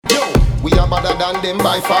We are better than them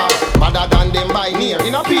by far, better than them by near.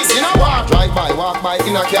 In a peace, in a war, drive by, walk by,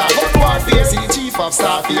 in a car. But warfare, see the chief of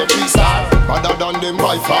staff here, 3-star. Better than them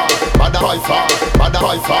by far, better by far, better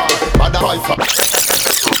by far, better by far.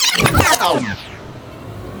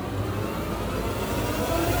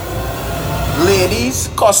 Ladies,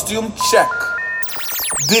 costume check.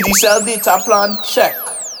 Digital data plan check.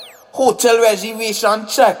 Hotel reservation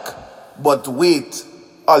check. But wait,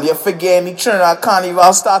 all you forget me Trinidad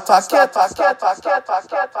Carnival starter cat. They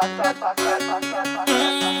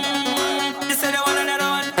say they want another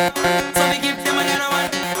one, so we give them another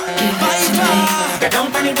one. Get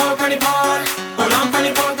down, penny ball, penny ball. Hold on,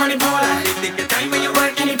 penny ball, penny ball. Take the time when you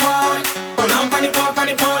work any ball. Hold on, penny ball,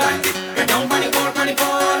 penny ball. Get down, penny ball, penny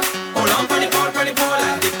ball. Hold on, penny ball, penny ball.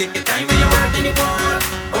 Take the time when you work any ball.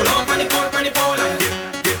 Hold on, penny ball, penny ball.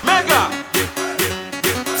 Mega.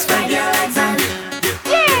 Spread your legs and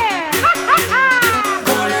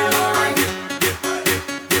go a little lower.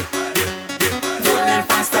 Do a little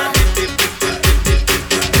faster.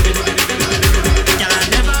 Girl, I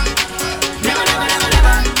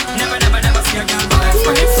never see a girl balance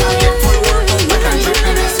when it's so get full work. I can't trip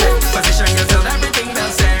in this way. Position yourself, everything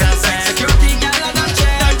they'll say. Security, girl, I don't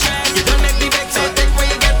check. You don't make me vex, so take where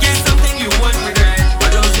you get something you won't regret. Why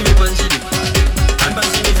don't you be punchy? And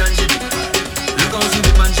punchy me, punchy me. Look how you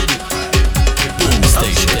be punchy me.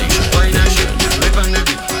 Station. Why not shit? Whip on the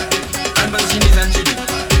beat. And punchy me, punchy me.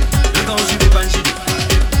 Look how you be punchy me.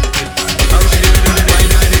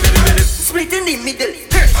 Split in the middle.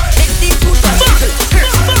 Take these two shots.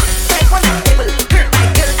 Take one at table. My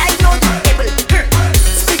girl, I know the table.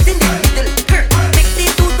 Split in the middle. Take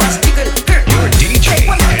these two shots. Your DJ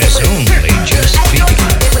has only just begun.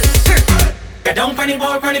 Get down, penny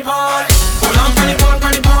ball, penny ball. Hold on, penny ball,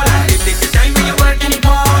 penny ball. Take the time when you work any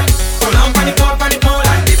ball. Hold on, penny ball, penny ball.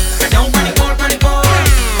 Get down, penny ball, penny ball.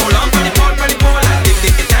 Hold on, penny ball, penny ball.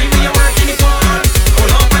 Take the time when you work any ball.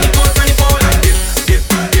 Hold on, penny ball, penny ball. Dip.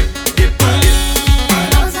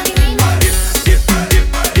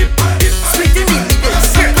 Split in the middle. You're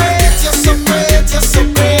so great, you're so great, you're so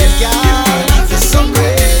great, girl. You're so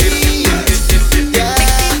great, yeah.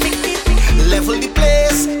 Level the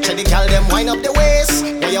place, check the girl them wind up the waist.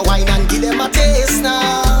 Where you wine and give them a taste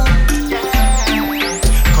now.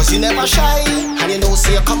 Cause you never shy, and you know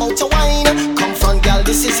say you come out to wine. Come front, girl,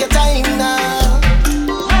 this is your time now.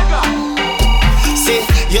 Say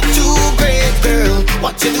you're too great, girl.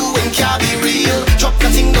 What you doing can't be real. Drop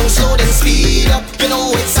nothing, don't slow, then speed up. You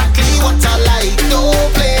know exactly what I like.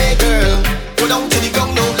 Don't play, girl. Go down to the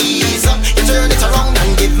ground, don't ease up. You turn it around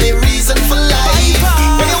and give me reason for life.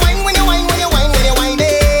 When you whine, when you whine, when you whine, when you whine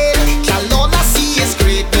it. Girl, all I see is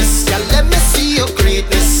greatness. Girl, let me see your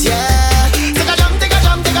greatness, yeah. Take a jump, take a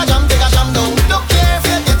jump, take a jump, take a jump down. Don't care if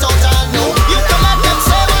you get out and no. You don't let them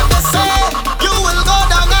say what they say. You will go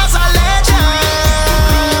down as a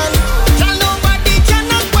legend. Girl, nobody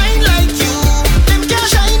cannot whine like you. Them can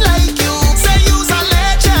shine like you. Say you's a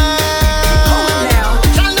legend.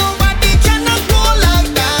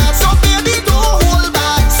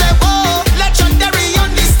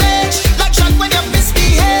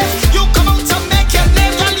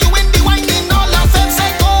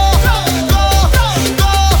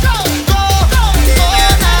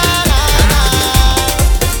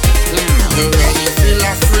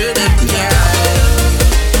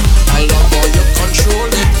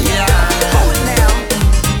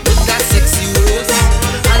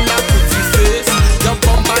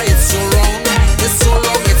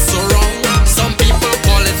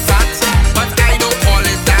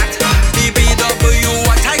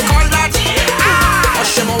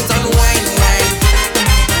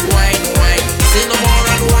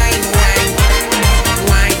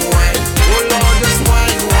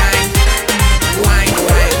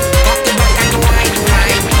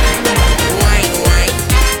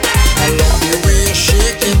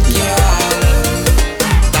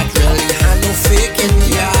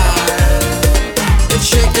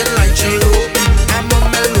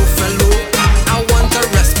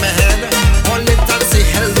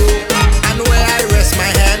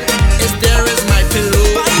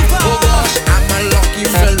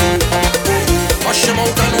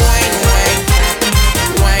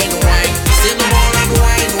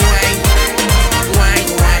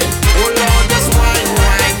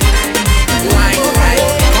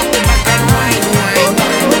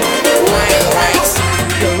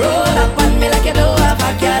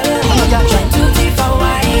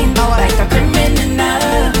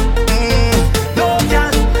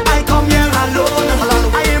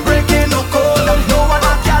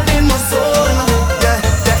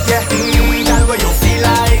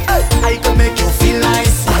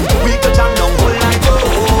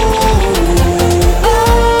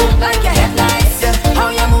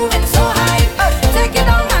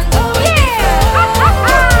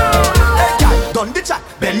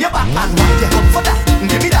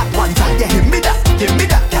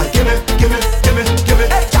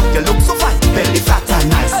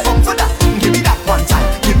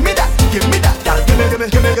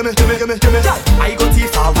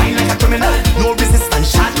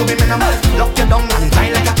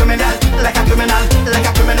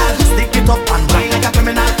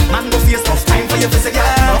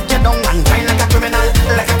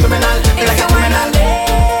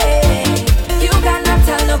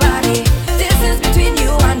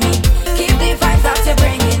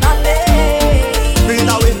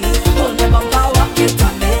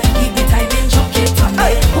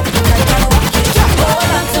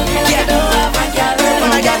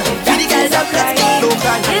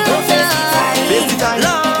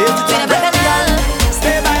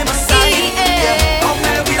 Stay by my side. Come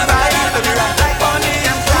here, we ride like Bonnie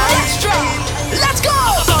and Clyde. Let's go!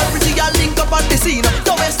 All pretty girl link up on the scene.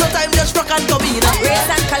 Don't waste no time, just rock and come in. Race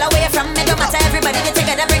and color where you from, it don't matter. Everybody get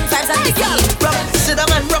together, bring vibes on the scene. Rock, sit down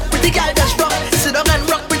and rock, pretty girl, just rock. Sit down and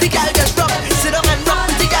rock, pretty girl, just rock. Sit down and rock,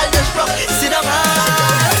 pretty girl, just rock. Sit down.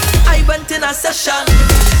 I went in a session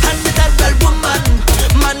and met a girl woman.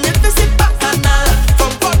 Man, if you sit back and all, from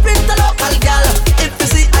corporate to local girl, if you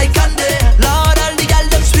see I can do, Lord, all the girl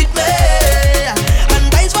them sweet me.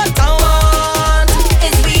 And that's what I want.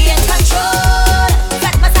 Is we in control?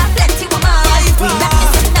 That must have plenty woman. We not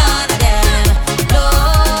missing none of them. No,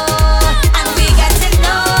 and we getting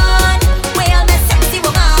none. We all the sexy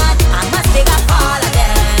woman. I must big up all of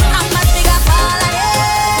them. I must big up all of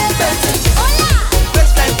them. Hola,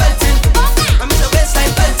 Waistline Peltin, I'm a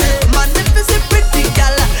waistline Peltin. Man, if you see pretty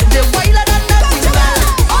girl, they wilder than nothing.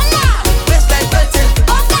 hola, Waistline Peltin,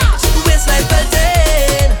 waistline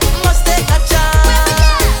Peltin, must take a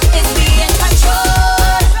chance. is we in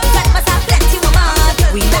control? That must have plenty woman.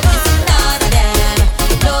 We not missing none of them.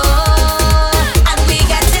 No, and we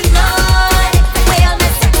getting none. We all the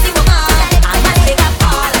sexy woman. I must big up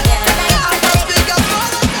all of them.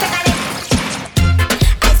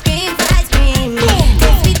 Ice cream for ice cream.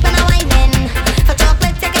 Taste sweet when I whining. For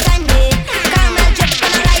chocolate, take your time, babe. Caramel drip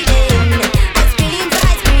when I riding. Ice cream for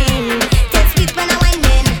ice cream. Taste sweet when I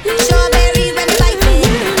whining. Strawberry when I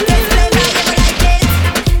biting. Taste flavor, you will like it.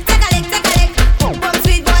 Take a lick, take a lick. One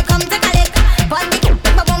sweet boy, come take a lick. One lick,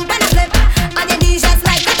 my bum when I flip. On your knees just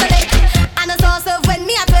like chocolate. And the sauce of when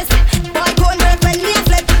me a twist. Boy, go and work when me a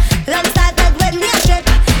flip. Lunch started when me a strip.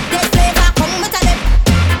 This flavor come with a lip.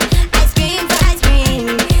 Ice cream for ice cream.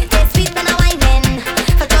 Taste sweet when I whining.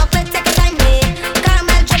 For chocolate, take your time, babe.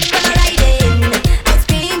 Caramel drip when I riding. Ice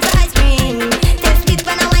cream for ice cream. Taste sweet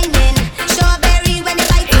when I whining. Strawberry when you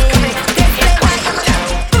biting. This flavor you will like.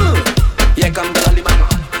 Here come the lolly man.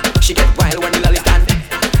 She get wild when the lolly stand.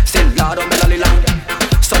 Say Lord on me lolly long.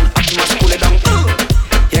 Some up must cool it down.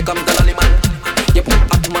 Here comes the lolly man. You put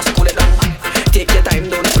up must cool it down. Take your time,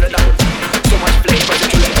 don't cool it down. So much flavor to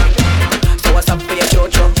chill it down. So what's up for your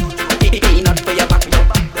chocho? Not for your back door.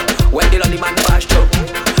 When the lolly man pass through,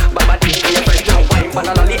 Baba ding for your friend. Now wine for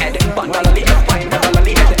the lolly head, for the lolly head, wine for the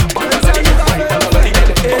lolly head, for the lolly head, wine for the lolly head,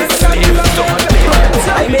 for the lolly head. So much flavor.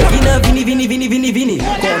 I making a Vini.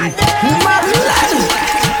 Come.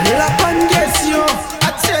 La pan guess yo, I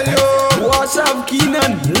tell you. What's up,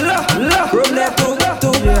 Keenan? From left to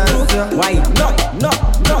why? No.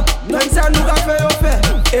 Pensa nunca foi o fé.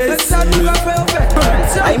 Pensa nunca foi o fé.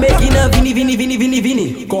 I making a Vini.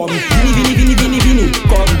 Come. Vini.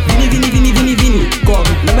 Come. Vini. Come.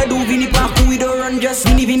 Let me do Vini parkour, we don't run just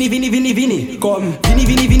Vini. Come. Vini. Come.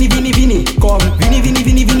 Vini. Come.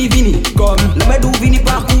 Let me do Vini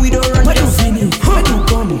parkour, we don't run just Vini. do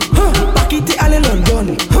come? Pakite aller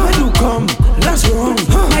London. Do come? Last wrong.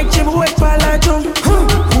 My chemo wet palajong.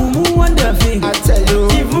 Mumu and the thing. I tell you.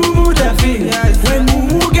 Give Mumu the thing. When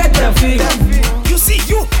Mumu get the thing. You see,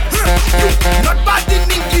 you not bad in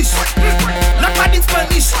English, not bad in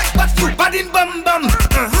Spanish, but you bad in bum bum.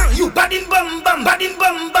 You bad in bum bum, bad in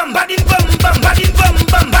bum bum, bad in bum bum, bad in bum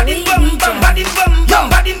bum, bad in bum bum, bad in bum bum,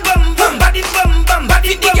 bad in bum bum, bad in bum bum, bad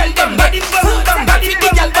in bum bum, bad in bum bum, bad in bum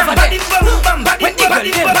bum, bad in bum bum, bad in bum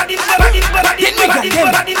bum, bad in bum bum, bad in bum bum, bad in bum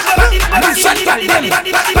bum, bad in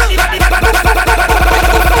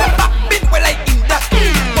bum bum. Been well like in that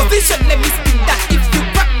position, let me spin that. If you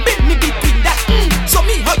back bend me between that, show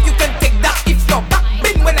me how you can take that. If you're back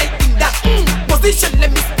bend when I in that position,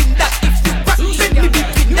 let me spin that. If you back bend me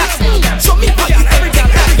between that, show me how you can take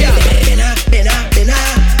that.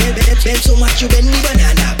 Bend so much you bend the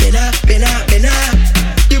banana. Bena.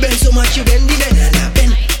 You bend so much you bend the banana. Ben.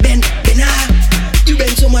 You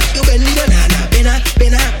bend so much you bend the banana. Bena.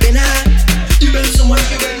 You bend so much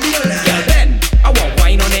you bend the banana. Yeah, Ben, I want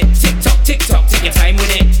wine on it. Tick tock, take your time with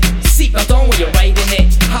it. Seatbelt on when you're riding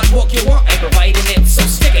it. Hard work you want, I'm providing it. So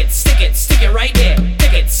stick it right there.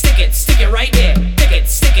 Stick it right there.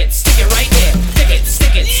 Stick it right there. Stick it right there.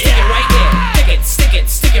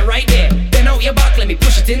 Stick it right there. Bend out your back, let me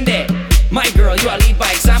push it in there. My girl, you are lead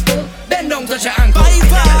by example. Bend down, touch your ankle.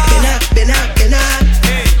 Bena.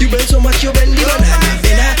 You bend so much you bend the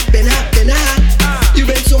banana. Bena. You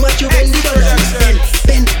bend so much you bend the banana.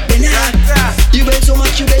 Bena. You bend so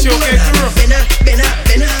much you bend the banana.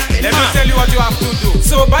 Bena. Let me tell you what you have to do.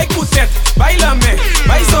 So by Coutet, by Lame,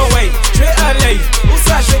 by Zoé, très allé.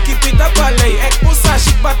 Ousa je keep it up alley. Ek ousa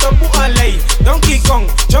shik batabu alley. Donkey Kong,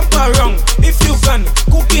 jump around. If you can,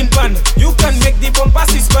 cooking pan, you can make the bumper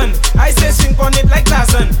spin. I say swing on it like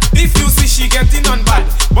Tarzan. If you see she getting on bad,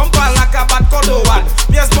 bumper like a bad cordowad.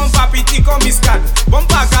 Yes,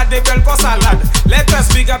 des belles qu'on salade. Let us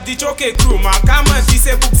big up the choke crew. Ma camera dit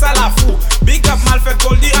c'est book ça la fou. Big up Malfait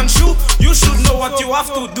Goldie and Shoe. You should know what you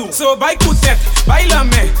have to do. So by coup tête, by la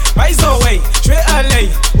main, by the way. Je vais aller,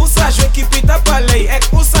 où ça je vais keep it up alley. Et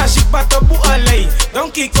où ça j'y pas top ou alley.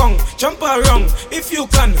 Donkey Kong, jump around if you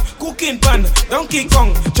can. Cooking pan, Donkey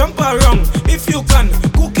Kong, jump around if you can.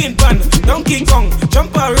 Cooking pan, Donkey Kong,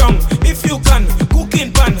 jump around if you can.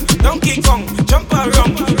 Cooking pan, Donkey Kong, jump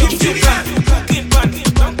around if you can. Cooking pan,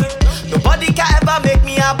 nobody can ever make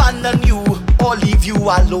me abandon you or leave you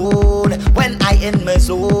alone when I in my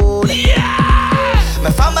zone. Yeah!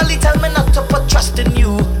 My family tell me not to put trust in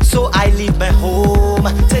you, so I leave my home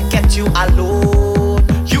to get you alone.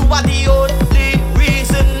 You are the only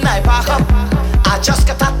reason I back up. I just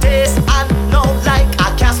got a taste and know like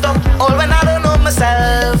I can't stop. All when I don't know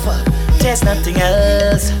myself, there's nothing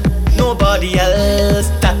else, nobody else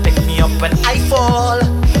that pick me up when I fall.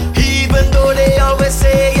 Even though they always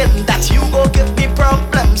saying that you gon' give me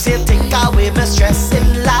problems, you take away my stress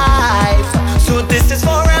in life. So this is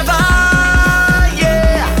forever,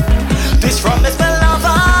 yeah. This from is my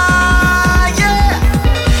lover, yeah.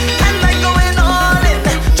 And I'm going all in.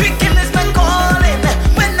 Drinking is my calling.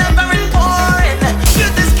 Whenever it's pouring, you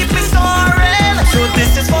just keep me soaring. So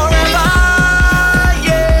this is forever,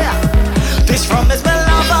 yeah. This from is my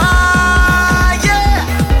lover, yeah.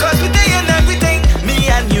 Cause we day and everything, me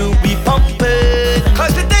and you we pumping.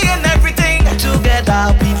 Cause we day and everything,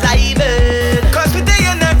 together we living. Cause we day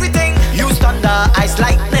and everything, use thunder, ice,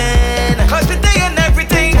 lightning. Cause we day and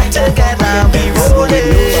everything, together we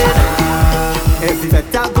rolling. Every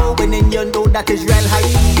better going in, you know that is real high.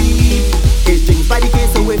 It's drinks by the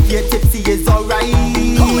case, so if you're tipsy, it's alright.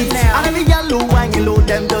 And every yellow wine, you know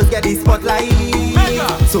them just get the spotlight.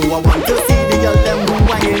 So I want to see the girl them who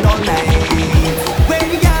whining all night. Where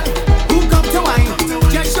the girl who come to wine,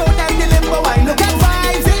 just show them the limbo wine. Look at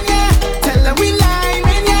vibes in ya, tell them we lime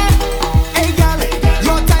in ya. Hey girl,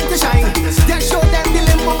 your time to shine. Just show them the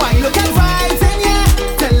limbo wine. Look at vibes in ya,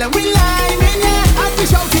 tell them we lime in ya. As we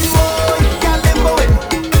shouting, boy, girl limbo in.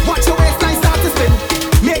 Watch your waistline start to spin.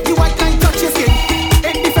 Make the white line touch your skin.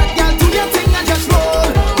 In the fat girl, do your thing and just roll.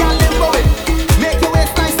 Girl limbo in. Make your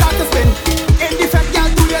waistline start to spin. In the fat girl,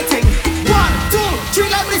 do your thing. 1, 2, 3,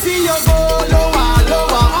 let me see you go. Lower,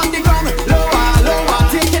 lower, on the ground. Lower, lower,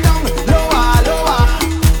 take it down. Lower, lower.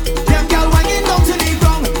 Them girl wanging down to the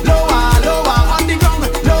ground. Lower, lower, on the ground.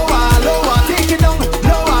 Lower, lower, take it down.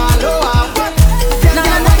 Lower, lower. What? Them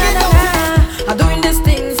girl wanging down to I'm doing this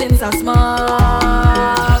thing since I'm small.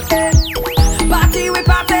 Party we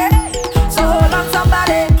party, so hold on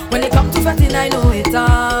somebody. When it come to fatting, I know it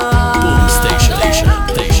all. Station.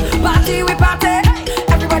 Party we party,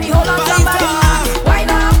 everybody hold on somebody. Wine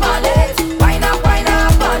up on it, wine up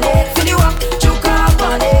on it. Feel you up, choke up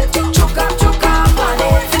on it, choke up on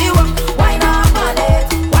it. Feel you up, wine up on it,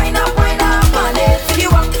 wine up on it. Feel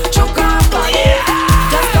you up, choke up on it.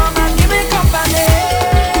 Just come and give me company.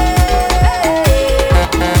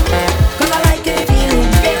 Cause I like it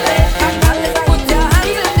feeling, and all if I put your hands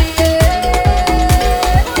in the air.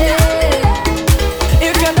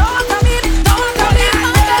 If you don't come in,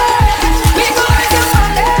 we go make it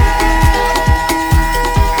money.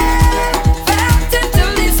 Fast until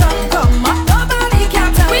the sun come up, nobody can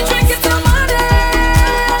tell. We drink it till morning.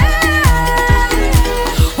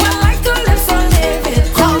 One life to live, so live it.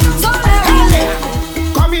 So live it.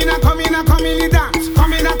 Come in the dance.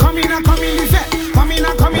 Come in the set. Come in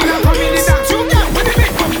the dance. You get with the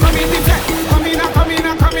big come in the set. Come in the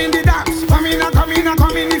dance. Come in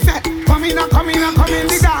the set. Come in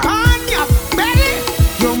the dance. Anya, baby,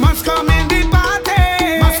 you must come in the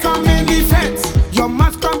party. Must come in the set. You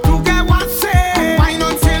must come to get what's say. Wine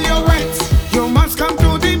until you're wet. You must come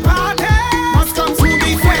to the party. Must come to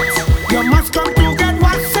the set. You must come to get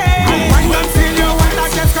what's say. Wine until you're wet. I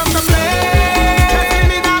just come to play. Just give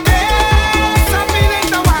me the bass. Some feeling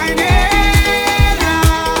the whining.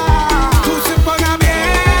 Too simple now,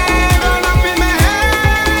 babe. Run up in my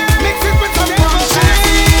head. Mix it with some bullshit.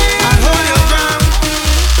 And hold your ground.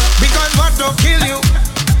 Because what don't kill you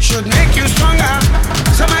should make you stronger.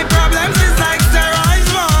 So my problems is like steroids,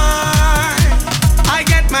 boy. I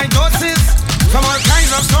get my doses from all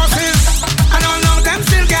kinds of sources, and all of them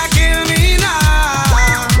still can't kill me now.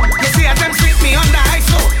 You see, as them sweep me on the ice,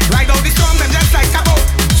 so ride out the storm, them just like a boat.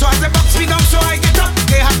 So as they box me down, so I get up.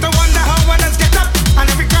 They have to wonder how others get up. And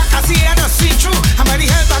every crack I see, I just see through. And by the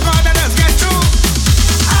help of God, I just get through.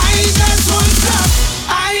 I just won't stop.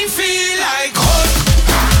 I feel like hope.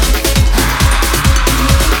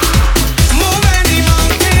 Move any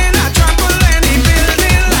mountain, I trample any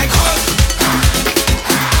building like hope.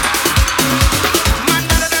 Man,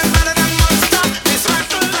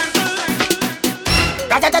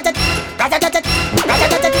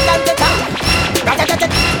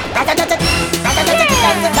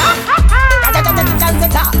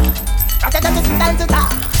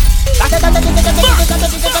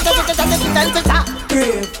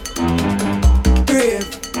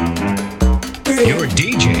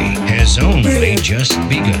 just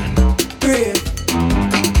begun. Brave,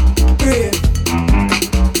 brave,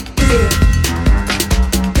 brave,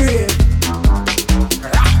 brave.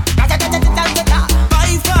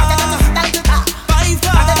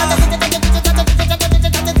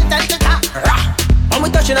 When we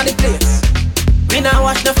touching on the place, we now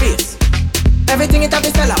wash the face. Everything it have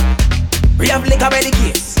to sell out. We have liquor by the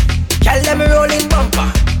case. Girl them rolling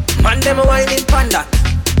bumper, man them whining panda.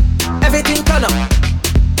 Everything turn up,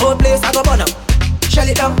 whole place I go burn up. Shell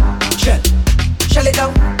it down, shell, shell it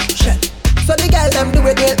down, shell. So the girl them do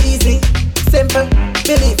it real easy, simple,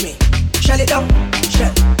 believe me. Shell it down, shell,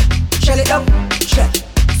 shell it down, shell.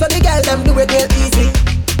 So the girl them do it real easy.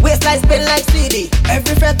 Waistline spin like CD,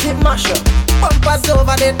 every fret tip mash up. Bumpers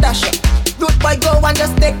over the dash up. Root boy go and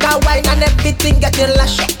just take a wine and everything get you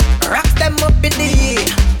lash up. Rocks them up in the air,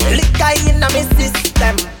 liquor in my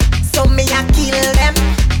system. So me a kill them,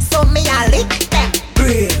 so me a lick them.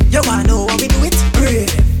 Brave, you wanna know how we do it? Brave,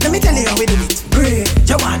 let me tell you how we do it. Brave,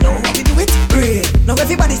 you wanna know how we do it? Brave, now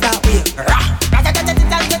everybody start with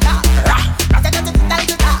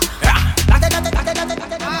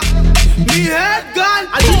Me head gone,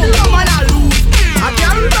 I didn't know man I lose. I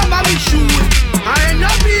can't remember me shoes. I end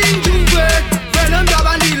up being juvenile, fell on job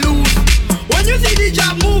and he lose. When you see the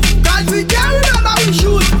job move, cause we can't remember we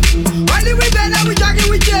shoes. When we bend and we jacket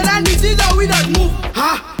we jail and this is how we not move.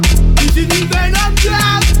 Ha! This is the venom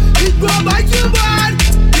job, it go bite you bad.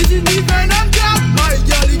 This is the venom job, my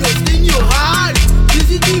girl it go sting you hard.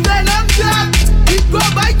 This is the venom job, it go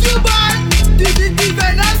bite you bad. This is the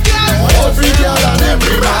venom job. Every girl and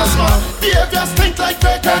every man's man, behavior stink like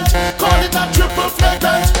vacant. Call it a triple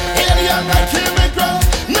flagrant. Alien like immigrant,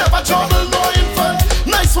 never trouble no infant.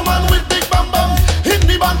 Nice woman with big bam bam, hit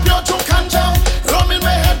the band pure joke and jam. Rum in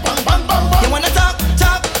my head, bang bang bang bang. You wanna talk,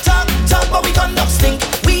 talk, talk, talk, but we conduct stink.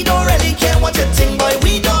 We don't really care what you think, boy,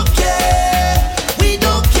 we don't care. We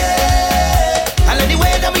don't care. And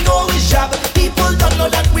anyway that we go is job. People don't know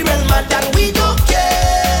that we real mad and we don't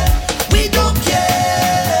care. We don't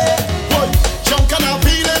care. Boy, drunk and I'm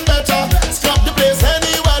feeling better. Scrap the place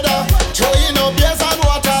any weather. Throwing up beers and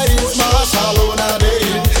water is my shallow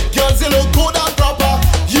day. Girls you look good and proper.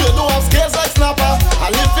 You don't have scales like snapper. I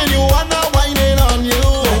live in you and I'm whining on you.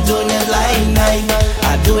 I'm doing it like Nike.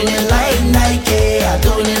 I'm doing it like Nike. I'm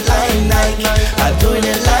doing it like Nike. I'm doing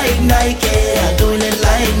it like Nike. I'm doing it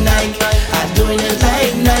like Nike. I'm doing it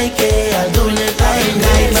like Nike. I'm doing it like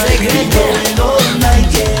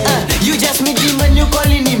Nike. You just meet him and you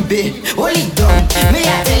calling him babe. Hold it down. Me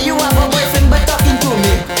I tell you have a boyfriend but talking to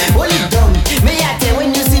me. Hold it down. Me I tell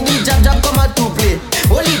when you see the job come out to play.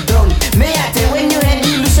 Hold it down. Me I tell when you head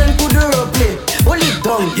the listen to the role play. Hold it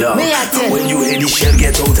down. Yo, Me I tell when you hear the shell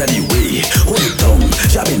get out of the way, hold it down,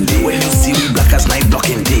 jabbing day. When you see we black as night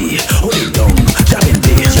blocking day, hold it down, jabbing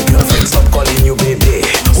day. Your girlfriend stop calling you baby,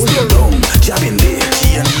 hold it down, jabbing day.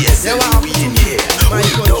 She and the S, we in here, hold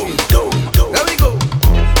it down, down, down. There we go.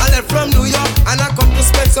 I left from New York and I come to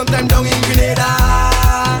spend some time down in Grenada.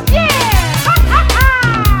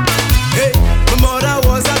 Hey, my mother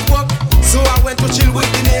was at work, so I went to chill with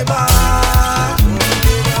the neighbor.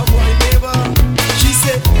 She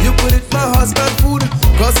said, you put it my husband food,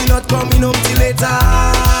 cause he not coming home till later.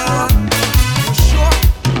 You sure?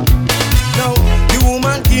 Now, the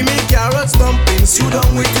woman give me carrots, dumplings, you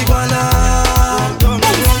done with the banana.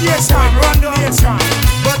 Yes, sir, run down, yes, sir.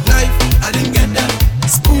 But knife, I didn't get that.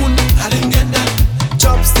 Spoon, I didn't get that.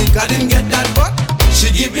 Chopstick, I didn't get that. But she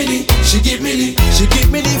give me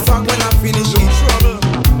the fuck when I finish it.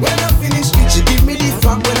 When I finish it, she give me the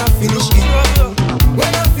fuck when I finish it.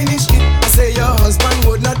 When I finish it, I say your husband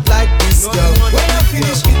would not like this girl. When I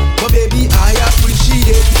finish it, but baby I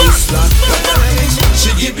appreciate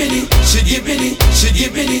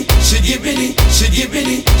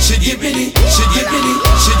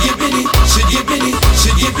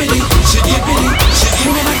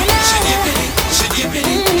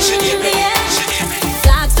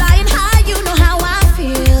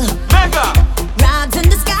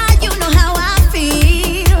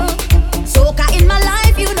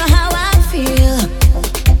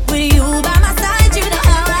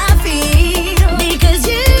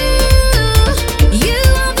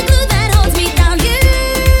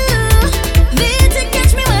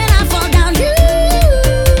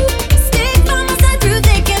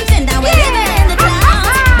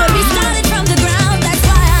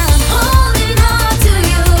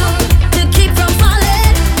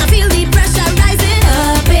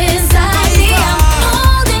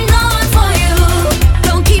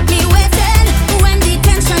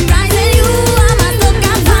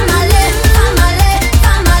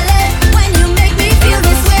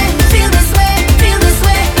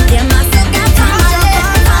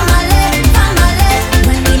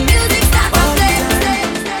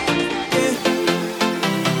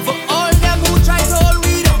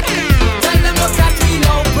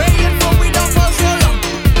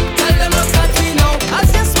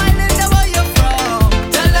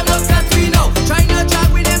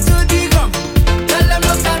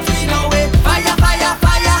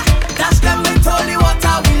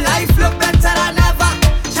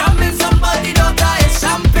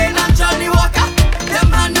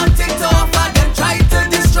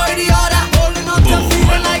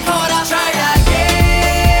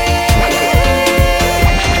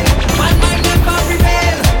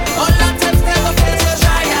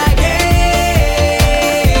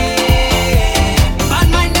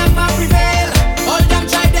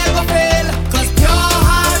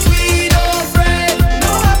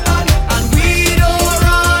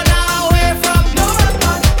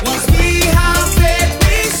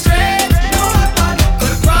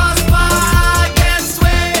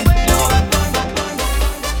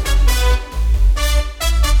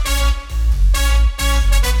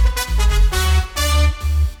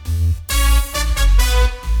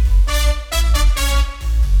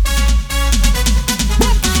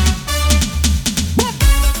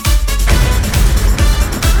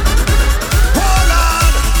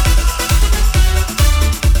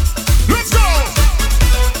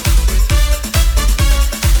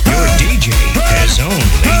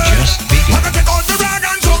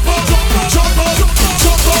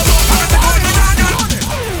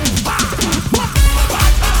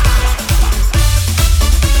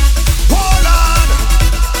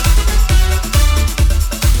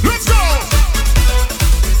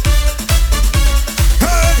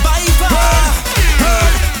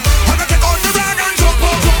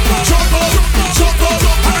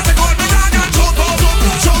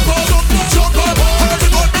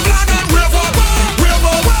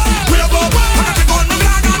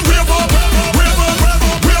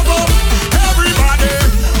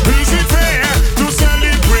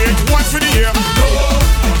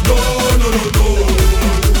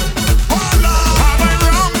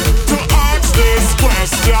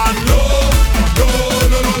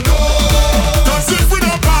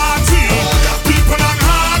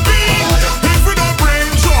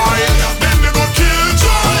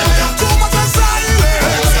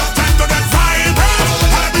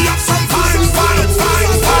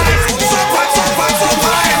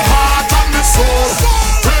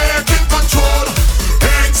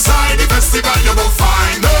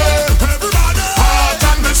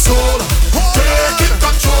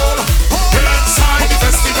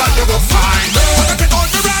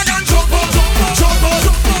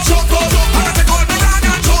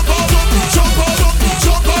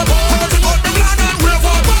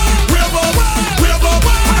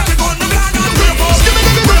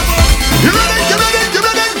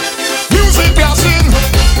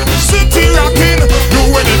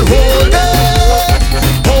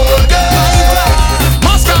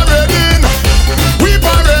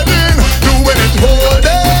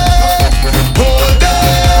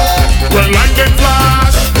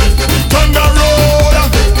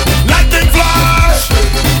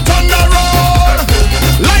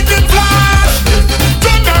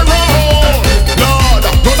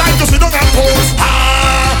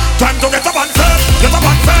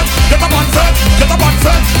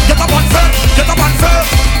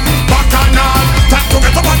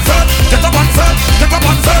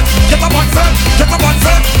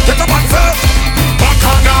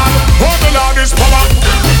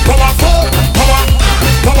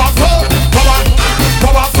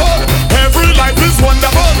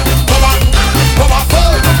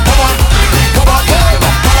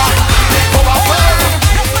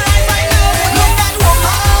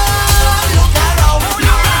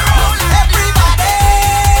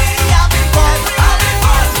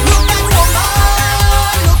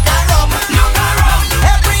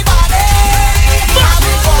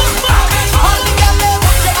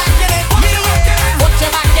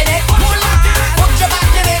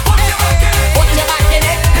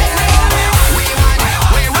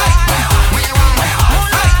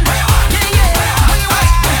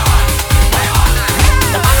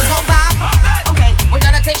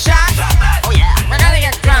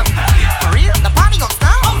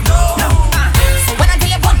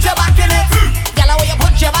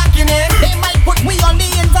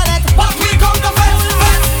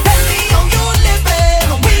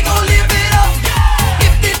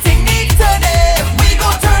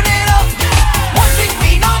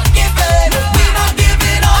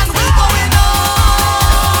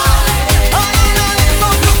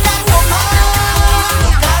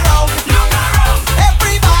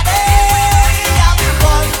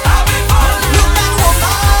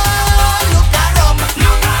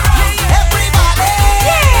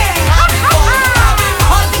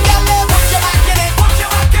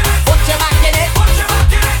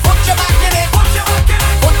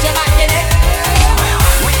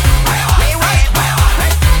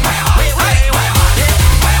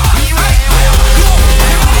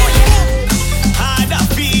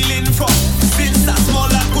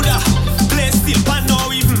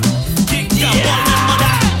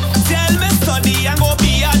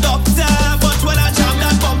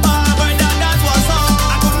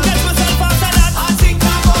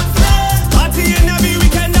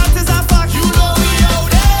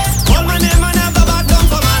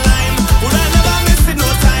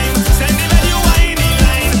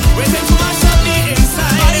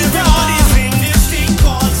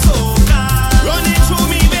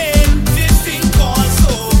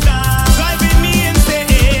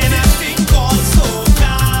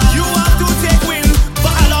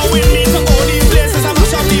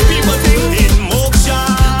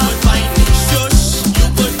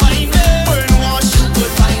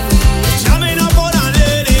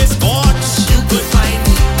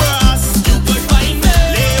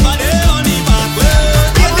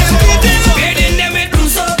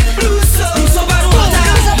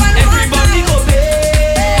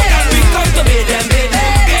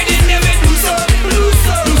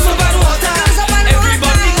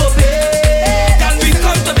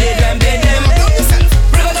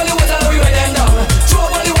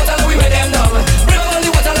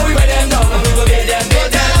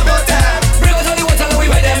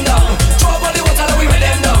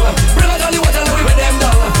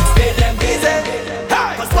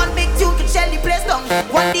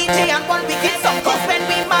One DJ and one wicked song. Cause when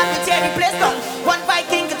we mad, we tear the place down. One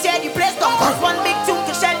Viking can tear the place down. Cause one big tune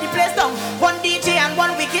can shell the place down. One DJ and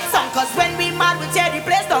one wicked song. Cause when we mad, we tear the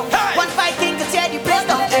place down. One Viking can tear the place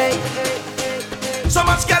down. Hey. So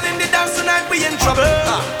much girl in the dance tonight, we in trouble.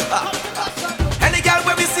 Any girl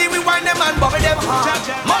where we see, we wind them and bubble them.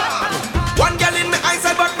 One girl in my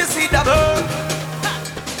eyesight, but me see double.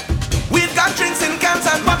 We've got drinks in cans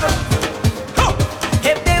and bottles.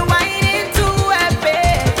 If they whine into a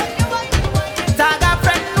bed, tag a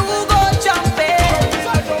friend who go jumping.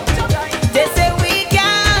 They say we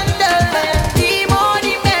can do it. The more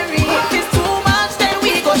the merry. If it's too much, then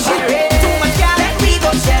we go share it. Too much, yeah, then we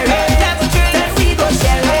go share it. Never drink, then we go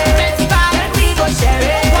share it. Plenty bar, then we go share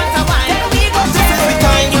it. Want a wine, then we go share it.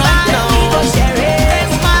 Plenty bar, then we go share it.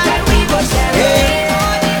 Plenty bar, then we go share it. The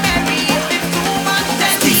more the merry. If it's too much,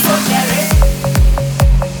 then we go share it.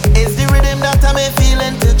 It's the rhythm that I'm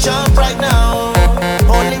feeling to jump right now.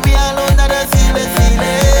 Only we alone that I feel the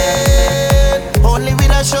feeling. Only we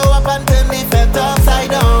that show up and turn the fed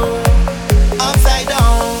upside down. Upside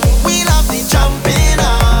down. We love the jumping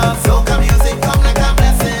up. Soca music come like a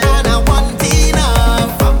blessing. And I want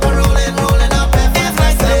enough. Bumper rolling, rolling up. It's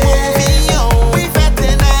like a movie, yo. We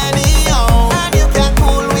fetting anyhow. And you can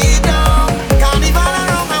cool we down. Carnival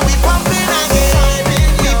around and we pumping again.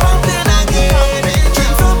 We pumping again.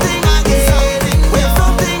 Drink something again. We're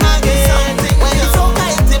something again. When you soca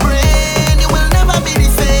hit the brain, you will never be the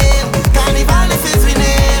same. Carnival is his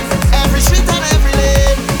name. Every street and every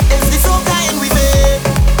lane. It's the soca and we made.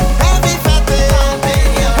 Heavy fetting,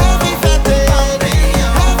 heavy fetting,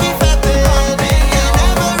 heavy fetting,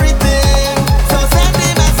 in everything. So send the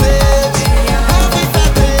message. Heavy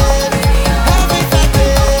fetting, heavy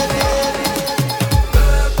fetting.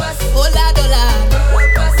 Hola, dola.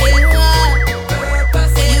 Say what?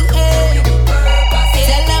 You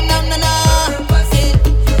tell them no.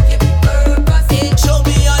 Show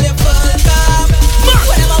me all your fun time.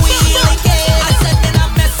 Whenever we link it, I send a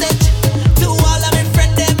message to all of my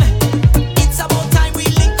friends them. It's about time we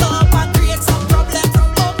link up and create some problems.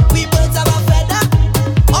 We birds of a feather,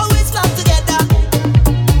 always flock together.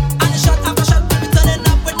 And shot after shot, we turning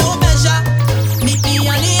up with no measure. Meet me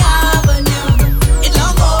on the avenue, it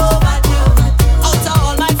long overdue. Out of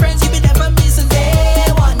all my friends, you be never missing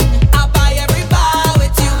day one. I buy every bar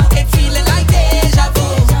with you, it feeling like deja vu.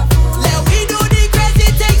 Let we do the crazy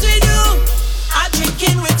things we do. I'm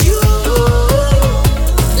drinking with you.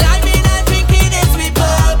 Liming and drinking is we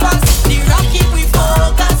purpose. The rock keep we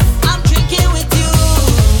focus. I'm drinking with you.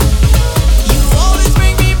 You always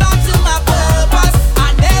bring me back to my purpose.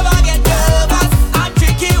 I never get nervous. I'm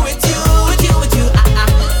drinking with you, with you, with you.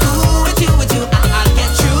 Ooh, with you, with you. Get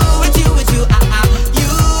through with you, with you. You,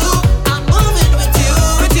 I'm moving with you,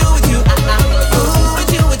 with you, with you. Ooh,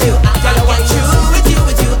 with you, with you. Get through with you,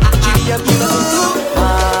 with you.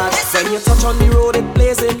 When you touch on the road, it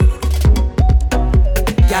blazing.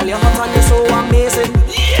 Girl, you're hot and you're so amazing.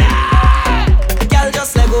 Girl,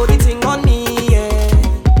 just let go the thing on me, yeah.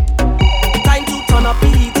 Time to turn up the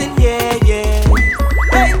heating, yeah.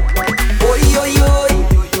 Hey, oi, oi, oi.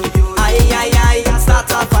 Aye, I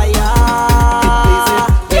start a fire.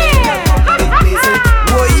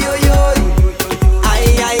 Oi, oi, oi.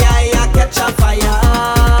 Aye, I catch a fire.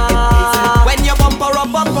 When your bumper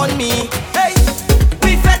up on me, hey,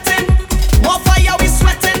 we fetting. More fire, we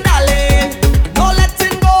sweating, darling. No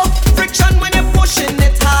letting go. Friction when you're pushing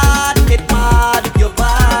it hard. It mad, you're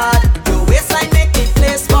bad. Your waistline make the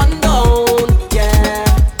place run down, yeah.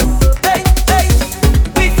 Hey,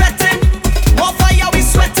 we fetting. More fire, we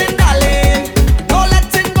sweating, darling. No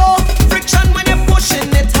letting go. Friction when you're pushing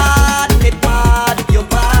it hard. It mad, you're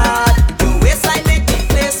bad. Your waistline make the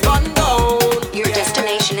place run down. Your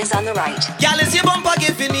destination is on the right. Girl, is your bumper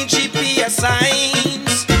giving me GPS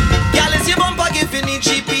signs? Girl, is your bumper giving me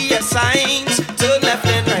GPS signs? Turn left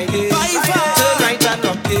and right here. Turn right and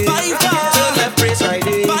up here. Turn left, brace right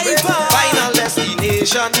here. Final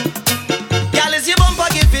destination. Girl, is your bumper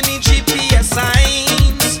giving me GPS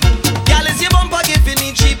signs? Girl, is your bumper giving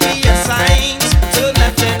me GPS signs? Turn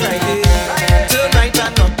left and right here. Turn right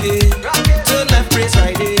and up here. Turn left, brace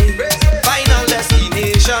right here. Final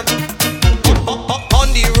destination. On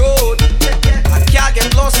the road, I can't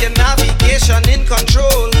get lost in navigation in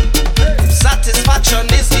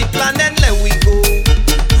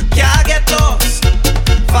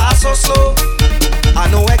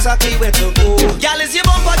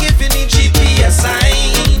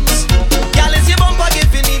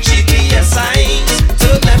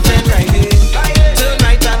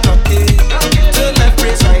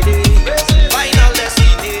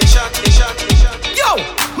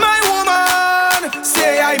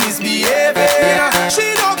misbehaving.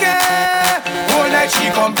 She don't care, all night she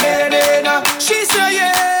complaining. She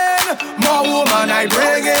saying, more woman I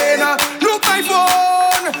bring in. Look my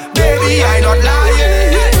phone, baby I not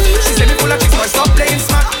lying. She said me full of tricks, but stop playing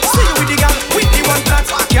smart. See you with the girl, with the one flat.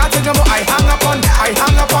 Can't tell you I hang up on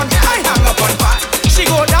fat. She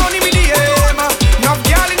go down in me DM, enough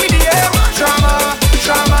girl in me DM.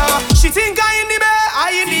 Drama, she think I in the bed, I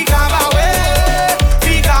in the cabaway.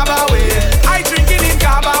 I drinking in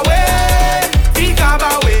cabaway, the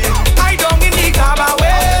cabaway. I down in the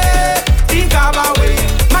cabaway, the cabaway.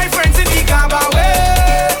 My friends in the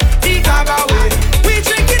cabaway, the cabaway. We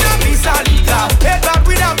drinking a pizza liquor, head back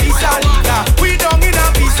with a pizza liquor. We down in a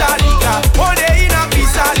pizza liquor, all day in a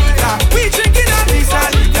pizza liquor. We drinking a pizza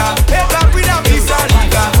liquor, head back with a pizza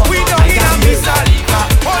liquor. We down in a pizza liquor,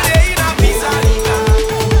 all day in a pizza liquor.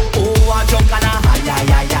 Oh, I jump and a hi.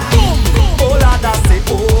 Oh, Lord, I say,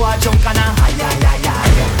 oh, I jump and a hi.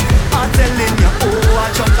 I'm telling you, oh,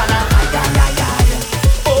 I jump and a hi.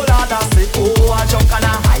 Oh, Lord, I say, oh, I jump and a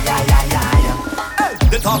hi.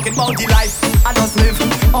 They're talking about the life I just live,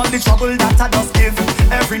 all the trouble that I just give.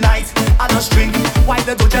 Every night I just drink. Why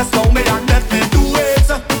they do just know me and let me do it?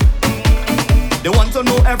 They want to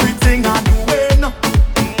know everything I'm doing,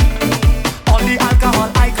 all the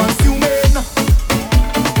alcohol I consuming.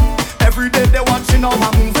 Every day they watching how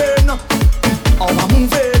I'm moving.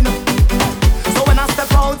 So when I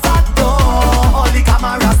step out that door, all the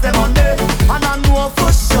cameras them on there, and I know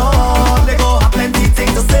for sure they go have plenty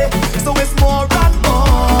things to say. So it's more and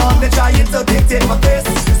more they trying to dictate my face.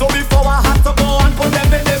 So before I had to go and put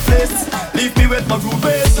them in their place, leave me with my rude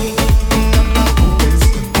ways.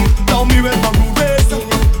 Tell me with my rude ways.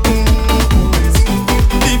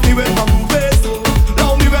 Leave me with my rude ways.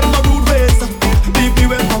 Tell me with my rude ways. Leave me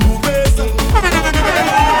with my rude ways.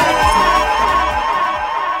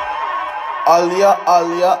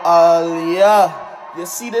 Alia. You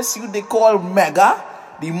see this youth they call Mega,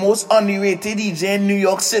 the most underrated DJ in New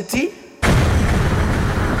York City?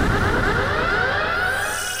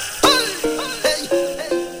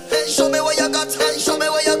 Show me what you got, show me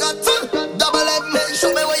what you got. Double M,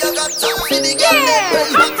 show me what you got. For the girl,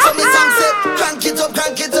 for me some say, crank it up, girl,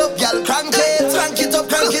 crank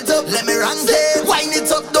it up, let me rank it. Wind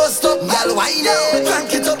it up, don't stop, girl, wind it.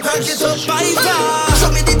 Crank it up, show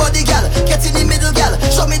me the body, girl, get in the middle, girl.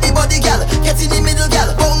 Show me the body, girl, get in the middle,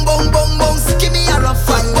 girl. Boom, boom, boom, boom, give me a rough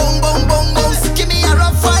fine. Boom, boom, boom, boom, give me a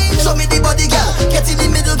rough fine. Show me the body, girl, get in the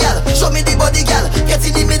middle, girl. Show me the body, girl, get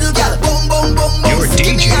in the middle, girl. Boom, boom, boom, boom. Your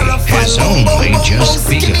DJ has only just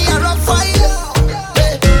begun. Give me a rough fine.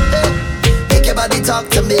 Make your body talk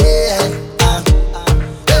to me.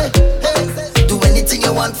 Do anything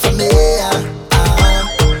you want from me.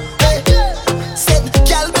 Said,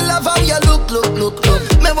 girl, me love how you look.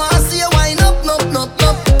 Me wanna see you wind up.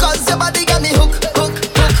 Cause your body got me hook.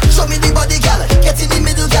 Show me the body, girl, get in the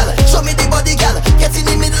middle, girl. Show me the body, girl, get in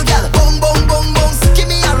the middle, girl. Boom, boom, boom, boom, give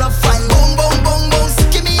me a rough fine. Boom, boom, boom, boom,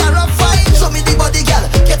 give me a rough fine. Show me the body, girl,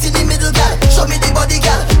 get in the middle, girl. Show me the body,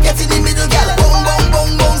 girl, get in the middle, girl. Boom, boom, boom,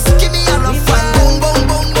 boom, give me a rough fine. Boom, boom,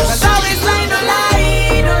 boom, boom. Cause I always lie, don't lie.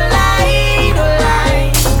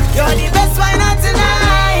 You're the best wine out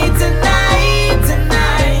tonight.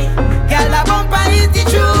 Girl, that bumper is the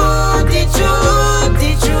truth.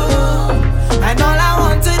 And all I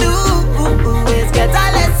want to do is get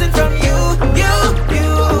a lesson from you.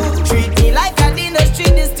 Treat me like an industry,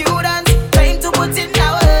 the students. Time to put in the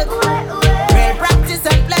work. Real practice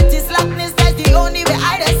and plenty slackness, that's the only way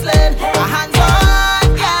I just learn. My hands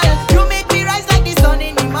on, girl. You make me rise like the sun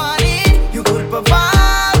in the morning. You could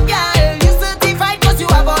perform, girl. You certified cause you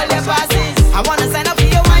have all your passes. I wanna sign up for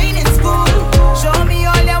your wine in school. Show me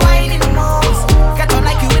all your wine in moves. Get on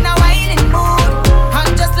like you in a wine mood.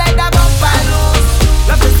 And just like that bumper loose.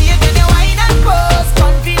 Love to see you do the wine and pose.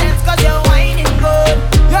 Confidence cause you're whining good.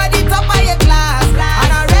 You're the top of your class.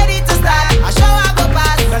 And I'm ready to start. I show I go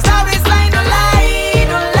past. Cause I always lie, don't lie.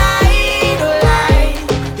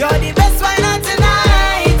 You're the best wine on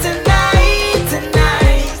tonight.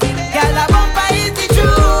 Girl, that bumper is the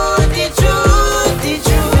truth.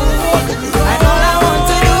 And all I want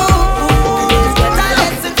to do is get a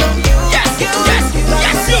lesson from you. Yes,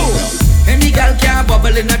 you. Any gal can't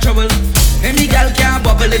bubble in a trouble. Any gal can't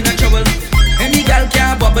bubble in a trouble. Any gal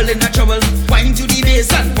can't bubble in a trouble. Wine to the bass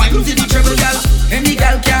and wine to the treble, gal. Any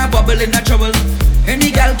gal can't bubble in a trouble. Any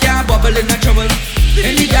gal can't bubble in a trouble.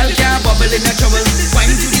 Any gal can't bubble in a trouble.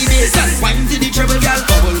 Wine to the bass and wine to the treble, gal.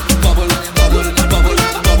 Bubble, bubble, bubble, bubble,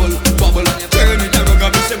 bubble, bubble. Turn it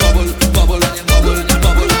around and say bubble, bubble, bubble,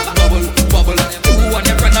 bubble, bubble, bubble. You and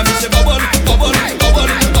your friend and me say bubble, bubble, bubble,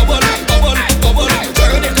 bubble, bubble, bubble.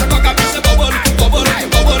 Turn it around and say bubble, bubble,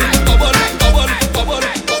 bubble,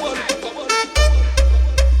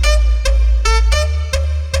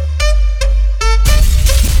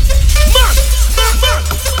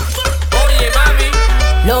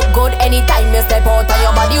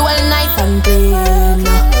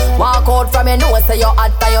 out from your nose, so you're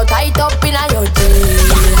hot and you're tight up in your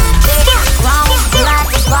jeans. Round, black,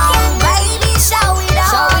 round, baby, show it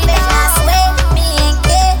off. Show it off. Sweat me and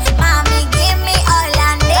get, mommy, give me all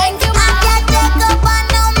I need. Thank you, I can't take up on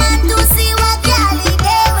no man to see what Cali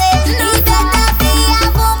they with. He better be a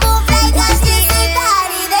boom boom like a shitty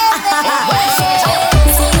daddy they with.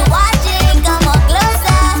 See you watching, come on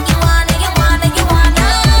closer. You wanna.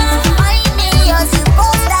 Find me, you're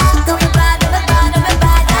supposed to. Come bad.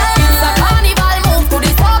 It's a carnival, move to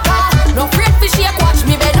the soca. No afraid to shake, watch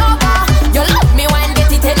me bend over. You love me when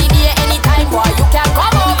get it any day, anytime, boy. You can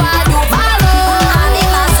come over, you follow. I'm in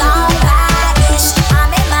my zone, badish.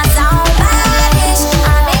 I'm in my zone, badish.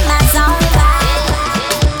 I'm in my zone, badish.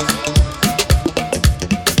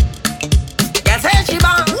 Yes, hey, she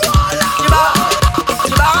bang. She bang.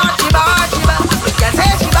 She bang. She bang. She bang. Yes,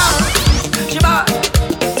 hey, she bang. She bang.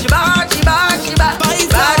 She bang. She bang. She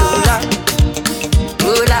bang.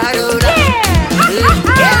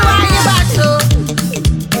 Yeah, why you back so?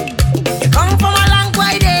 You come from a long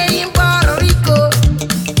way day in Puerto Rico.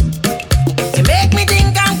 You make me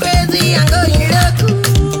think I'm crazy and going loco.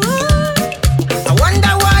 I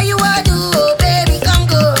wonder why you are do, oh baby, come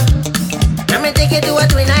go. Let me take you to a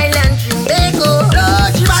twin island, Trinbago.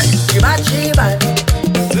 Oh, she bad, she bad, she bad.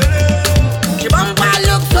 She bumper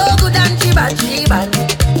look so good and she bad, she bad.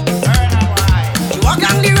 She walk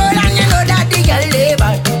on the road and you know that the girl lay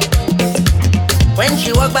bad. When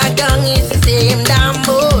she walk back down, it's the same damn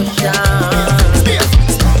motion.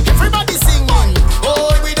 Everybody singing.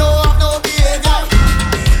 Oh, we don't have no behavior.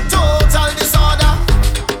 Total disorder.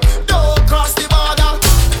 Don't cross the border.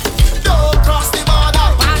 Don't cross the border.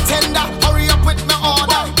 Bartender, hurry up with my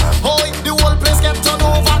order. Oh, the whole place get turned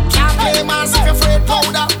over. Can't play mass if you're afraid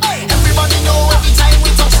powder. Everybody know every time we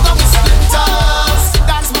touch down splinters.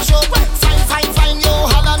 That's my show. Fine, yo,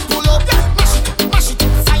 Holland pull up. Mash it,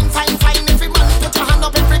 fine. Every man put your hand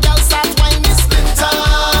up, every girl start whining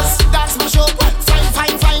splinters. That's my show.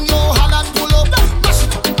 Fine, yo, Holland pull up.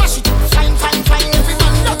 Mash it, fine. Every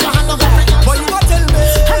man put your hand up, every girl. But you want tell me?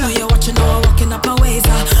 I know you're watching, now I'm walking up my ways.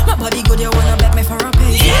 My body good, you wanna bet me for a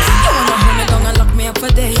pace. You wanna hold me down and lock me up for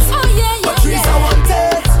days. Oh yeah, Patrice, I want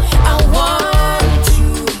it. I want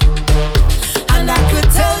you, And I could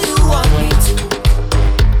tell you want me to.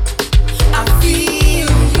 I feel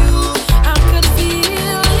you. I could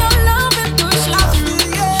feel your love and push I up. feel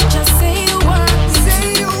you. Just say you want me, Say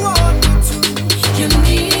you want me to. you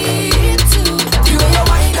need to. You and your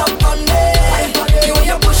wind up on me. You and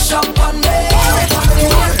your push up on me.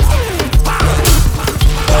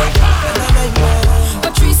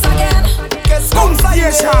 Patrice again.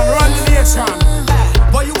 Run the nation.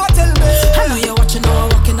 But you want tell me? I know you're watching, now I'm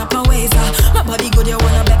walking up my ways. My body good, you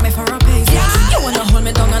wanna bet me for a pace. You wanna hold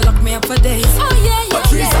me down and lock me up for days. Oh yeah,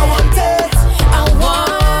 Patrice, I want it. I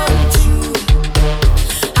want you,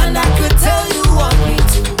 And I could tell you want me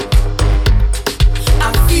to. I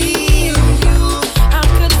feel you. I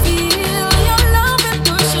could feel your love and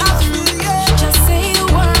push I up. feel you. Just say you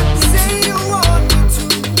want me, Say you want me to.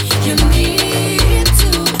 you need to.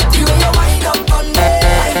 You and your wind up on me.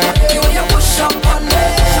 You and your push up on me.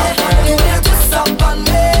 You and your twist up on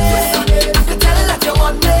me. I could tell that you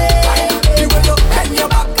want me. You and your bend your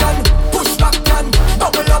back and push back and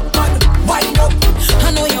bubble up and wind up. I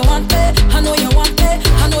know you want it, I know you want it,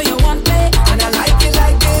 I know you want it. And I like it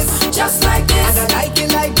like this. Just like this, And I like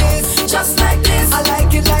it like this. just like this, I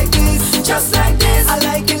like it like this. just like this, I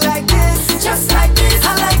like it like this. just like this.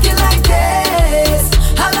 I like it like this.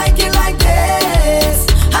 I like it like this.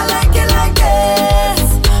 I like it like this.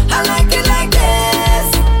 I like it like this.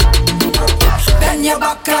 Bend your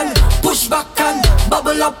back and push back and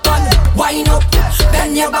bubble up and wind up.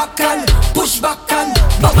 Bend your back and push back and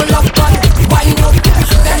bubble up and wind up.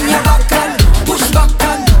 Bend your back and push back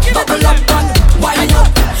and bubble up and wind up.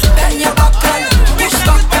 Bend your back and push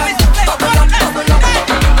back and bubble up.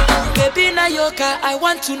 Baby Nayoka, I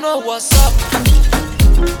want to know what's up.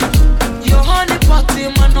 Your honey party,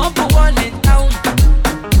 my number one in town.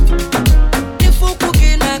 If you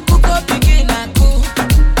cooking, I cook up, begin I cook.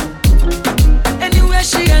 Anywhere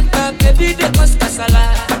she enter, baby, they cause casala.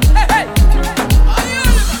 Hey.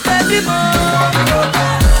 Baby mo,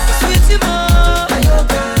 sweetie mo,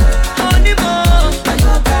 honey mo,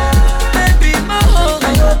 baby mo,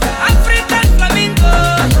 African flamingo,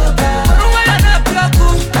 Rwanda plaku,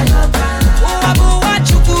 Uwabu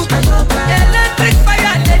wachuku,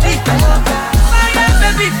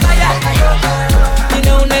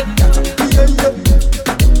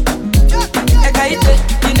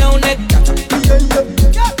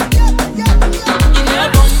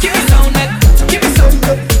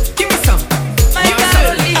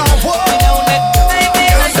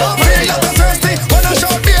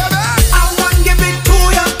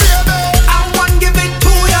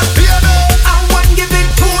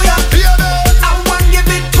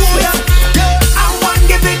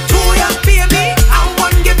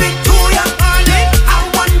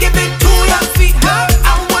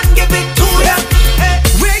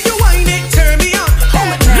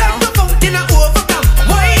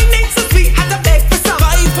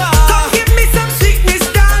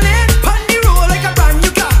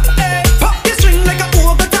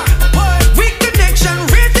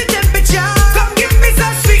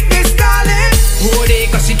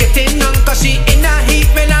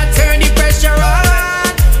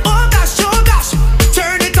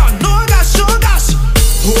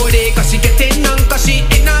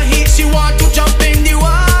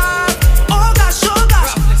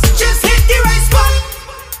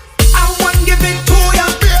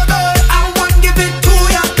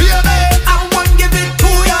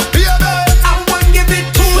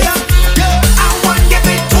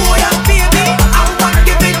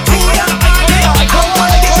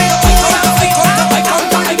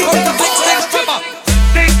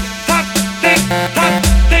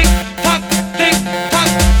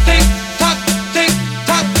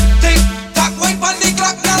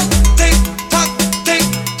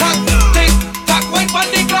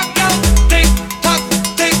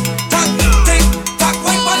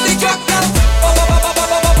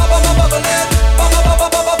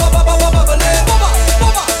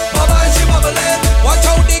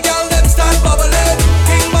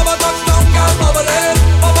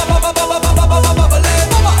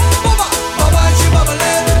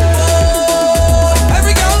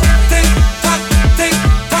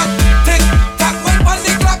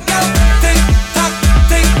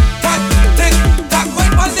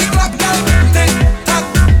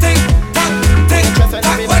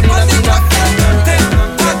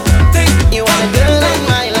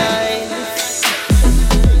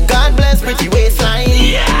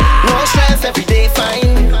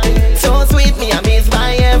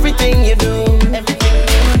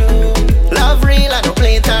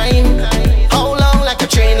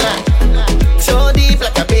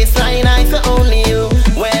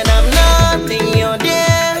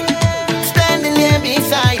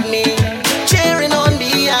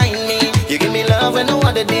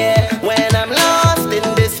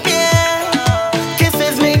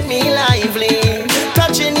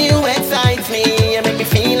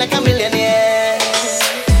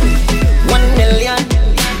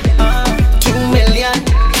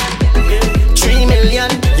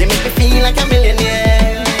 like a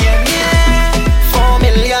millionaire. 4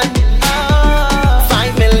 million,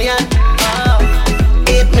 5 million,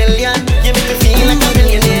 8 million. You make me feel like a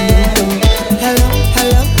millionaire. Hello,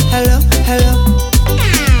 hello, hello, hello.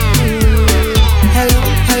 Hello,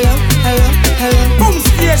 hello, hello, hello. Boom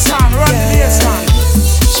station, run station.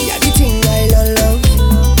 She had the thing I love.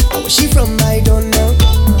 Where she from I don't know.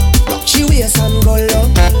 Rock she waist and go low.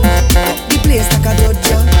 The place like a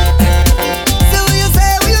dojo. So what you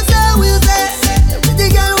say, what you say, what you say? Pretty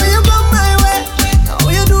girl, when you come my way.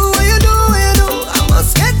 What you do, what you do, what you do? I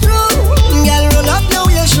must get through. Girl, roll up now,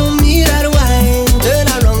 you show me that wine. Turn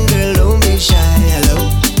around, girl, don't be shy. Hello,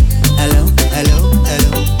 hello, hello,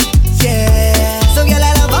 hello. Yeah. So girl,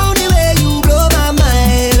 I love how the way you blow my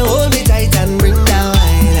mind. Hold me tight and bring that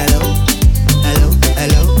wine. Hello, hello,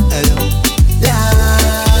 hello, hello.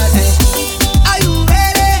 Lord, eh. Are you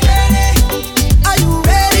ready? Are you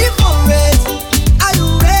ready for it? Are you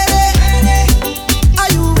ready? Are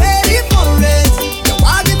you ready for it? You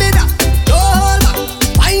want give me that? Don't hold back.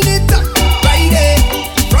 Wind it up, right there.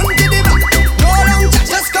 Front to the back. No long chat,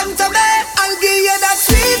 just come to me. I'll give you that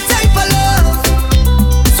sweet type of love.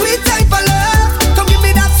 Sweet type of love. Come give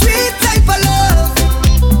me that sweet type of love.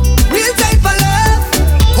 Real type of love.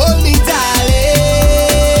 Hold me, darling.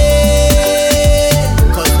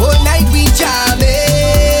 'Cause whole night we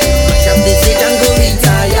jamming. From the sit and go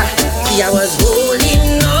retire. See, I was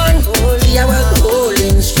holding on. See, I was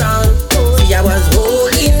holding strong. See, I was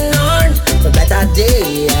holding on for better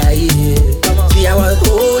day. See, I was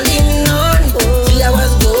holding on. See, I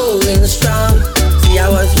was going strong. See, I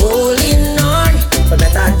was holding on for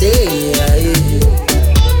better day.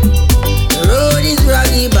 The road is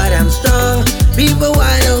rocky, but I'm strong. People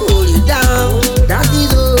wanna hold you down. That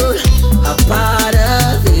is all a part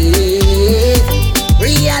of it.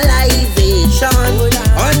 Realization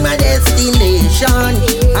on my destination.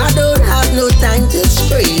 I don't have no time to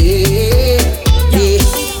stray. Yeah,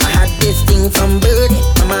 I had this thing from birth.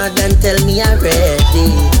 Mama done tell me I'm ready.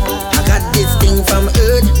 I got this thing from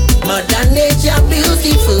earth. Mother nature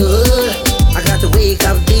beautiful. I got to wake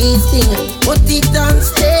up this thing. Put it on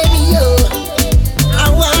stereo. I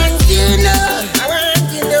want you know. I want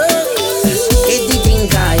you know. Hit the thing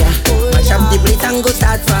kaya. Mash up the plate and go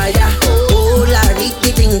start fire. Oh Lord, hit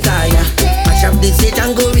the thing kaya. Mash up the set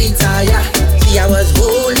and go retire. See, I was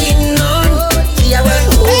holding on. See, I was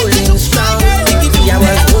holding strong. See, I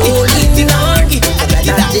was holding on. A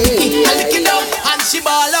better day. I lick it up and she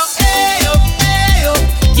ball up. Ayo, ayo.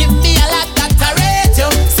 Give me a lot that I rate you.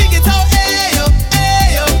 Sing it out, ayo,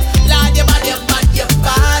 ayo. Lord, you bad, you bad, you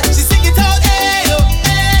bad. She sing it out, ayo,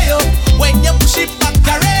 ayo. When you push it back,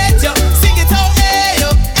 I rate you. Sing it out, ayo,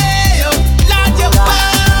 ayo. Lord, you bad.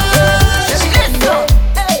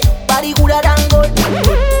 Body gooder than gold.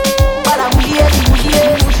 But I'm weird.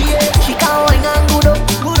 She can wine and good up.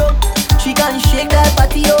 She can shake that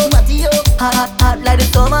patio. Hot like the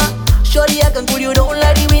summer. Shorty, I can cool you down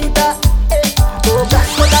like the winter. Oh, black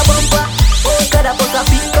for the bumper. Oh, gotta put a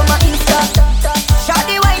pic on my Insta.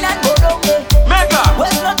 Shorty wine and go down there.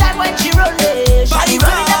 Waste no time when she roll it. Shorty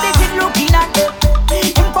running at the kid looking at them.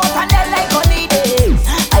 Important them like holidays.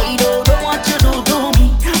 I don't know what you do to me.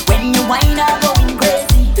 When you wine, I'm going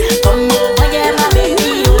crazy. Come over, yeah, my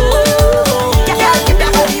baby. Oh, yeah, get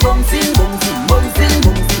that body bouncing, bouncing, bouncing,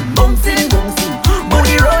 bouncing, bouncing, bouncing.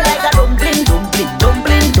 Booty roll like a dumpling, dumpling,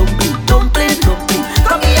 dumpling, dumpling, dumpling, dumpling.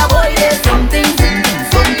 Come here, boy, there's something, something,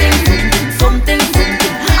 something, something,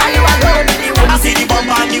 something. Are you alone with the I one? see the bump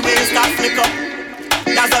and the waist start flick up.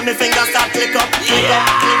 That's when my fingers start click up, click up,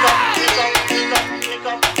 click up, click up, click up, click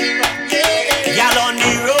up, click up. Yeah, y'all on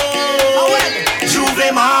the road, Juve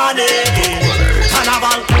morning,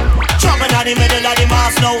 Carnival, jumping at the middle of the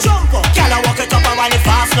mass now. Jump up, y'all walk it up and wind it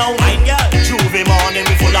fast now. Wine girl, Juve morning,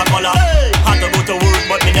 we full of color. Had to go to work,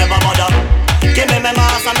 but me never bother. Give me my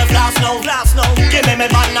mask and my flash now, flash now. Give me my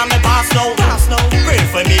band and my pass now, pass now. Pray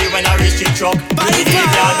for me when I reach the truck. We need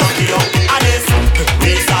y'all lucky up, and this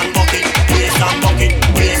waist and bucket, waist and bucket,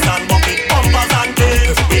 waist and bucket, bumpers and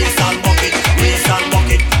tails, waist and bucket, waist and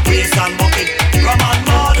bucket, waist and bucket, rum and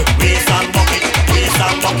mud, waist and bucket, waist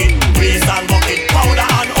and bucket, waist and bucket, powder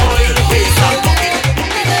and oil, waist and bucket.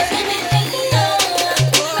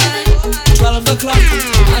 12 o'clock,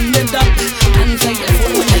 and the dot. Answer your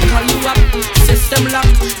phone when I call you up. System lock,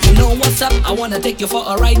 you know what's up. I wanna take you for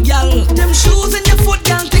a ride, y'all. Them shoes in your foot,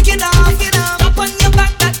 y'all, take it off. Up on your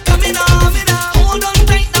back, that coming off. Hold on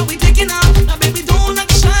tight, now we taking off. Now baby, don't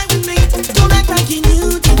act shy with me. Don't act like you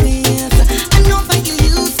new to this. I know that you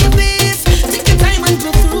used to this. Take your time and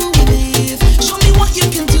go through with this. Show me what you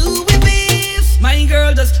can do with this. My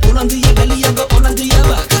girl, just hold on to your belly, I go hold on to your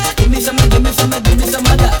back. Give me some of that.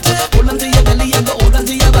 Hold on to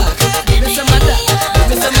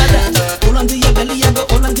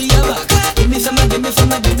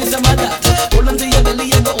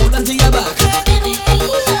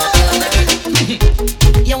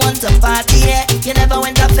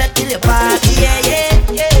till you party, yeah,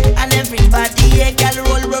 yeah, yeah. And everybody, yeah, girl,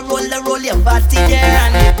 roll your body, yeah.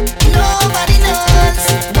 And nobody knows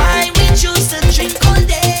why we choose to drink all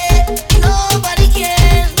day. Nobody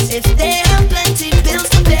cares if they have plenty bills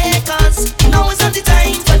to pay, 'cause now is not the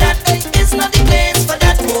time for that. It's not the place for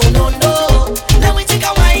that. No, no, no. Let me take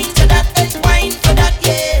a wine to that, wine for that,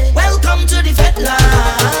 yeah. Welcome to the fat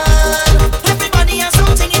land. Everybody has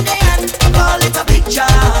something in their hand. Call it a big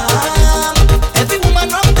jam. Every woman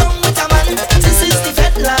run down with a man. This is the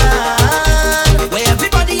fat land, where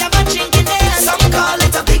everybody have a drink in their hand. Some call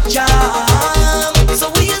it a big jam. So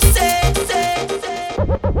what you say?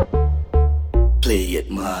 Play it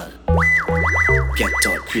mad, get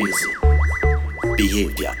out crazy,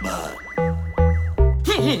 behavior bad.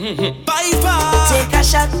 Take a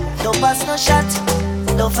shot, don't pass no shot.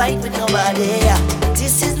 Don't fight with nobody.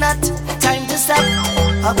 This is not time to stop.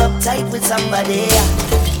 Hug up tight with somebody.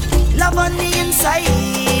 Love on the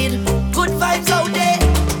inside, good vibes out there.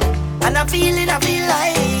 And I feel like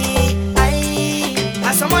I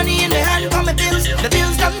have some money in my hand for my bills. The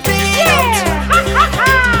bills done paid out.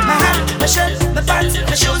 My hand, my shirt, my pants,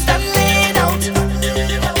 my shoes done laid out.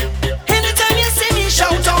 Anytime you see me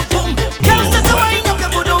shout out, boom. Can't start to wind up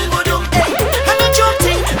your boom, boom, hey. I'm not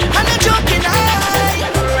joking,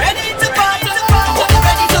 ready to party, Hope you're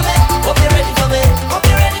ready for me, hope you're ready for me, hope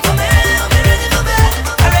you're ready for me, hope you're ready for me.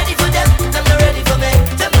 I'm ready for them not ready for me,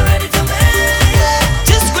 them not ready for me.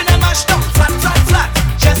 Just gonna mash down, flat, flat, flat,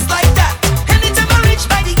 just like that. Anytime I reach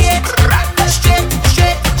by the gate, straight,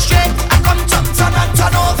 straight, straight, I come turn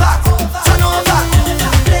over, turn over.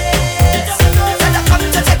 Place, and I come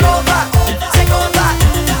to take over,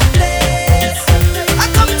 place. I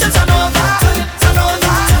come to turn over,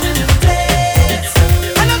 place.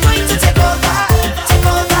 And I'm going to take over,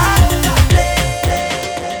 place.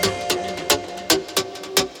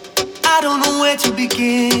 I don't know where to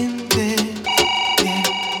begin this, yeah.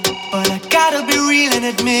 But I gotta be real and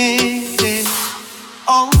admit it.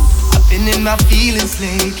 Oh, I've been in my feelings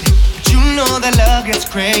lately, but you know that love gets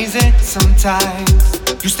crazy sometimes.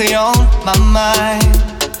 You stay on my mind.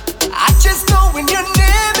 I just know when you're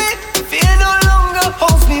near me, fear no longer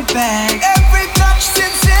holds me back. Every touch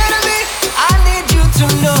sincere to me. I need you to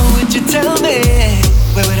know what you tell me.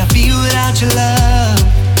 Where would I be without your love?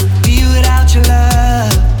 Be without your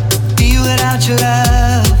love. Be without your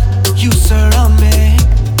love. You surround me.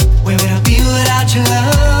 Where would I be without your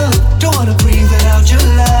love? Don't wanna breathe without your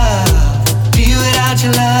love. Be without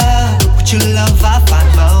your love. With your love I find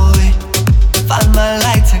my way. Find my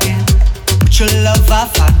light again. With your love I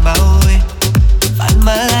find my way. Find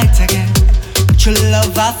my light again. With your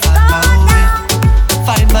love I find my way.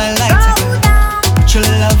 Find my light again. With your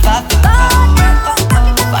love I find my way.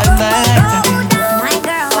 Find my light again. My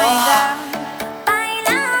girl,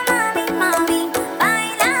 baila, mami,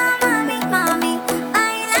 baila, mami,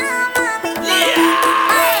 baila,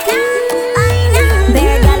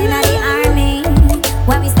 Bear girl inna the army,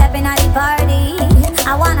 when we step inna the party, I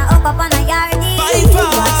wanna hook up on a yardie.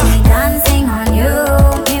 Watch me dancing on you,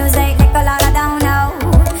 music like a lot of down low.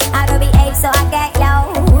 I don't behave so I get low.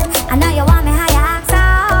 I know you want me how you act, so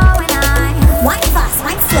when I wine fast,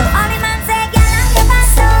 wine slow. All the man say, girl, I'm your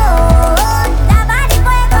fast soul. That body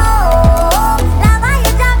fuego, love how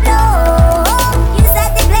you drop low. You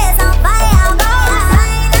set the place on fire, go.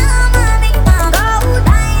 Baila, mami, go.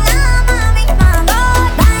 Baila, mami, go.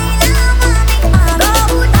 Baila, mami, go.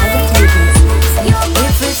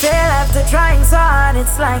 If we fail after trying so hard,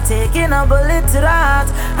 it's like taking a bullet to the heart.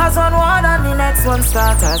 As one word on the next one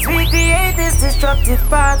start, as we create this destructive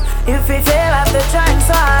path. If we fail after trying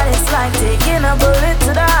so hard, it's like taking a bullet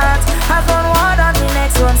to the heart. As one word on the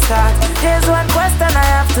next one start. Here's one question I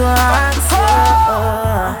have to answer.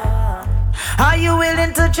 Are you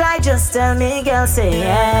willing to try? Just tell me, girl, say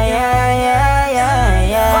yeah, yeah, yeah, yeah,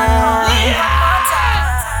 yeah.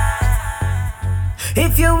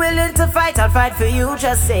 If you're willing to fight, I'll fight for you.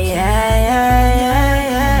 Just say yeah, yeah, yeah,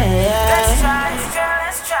 yeah, yeah. Let's try,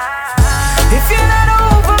 let's try. If you're not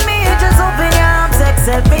over me, just open your arms,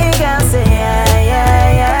 accept me, girl. Say yeah,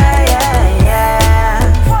 yeah, yeah, yeah, yeah.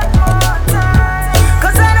 One more time.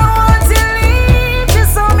 'Cause I don't want to leave,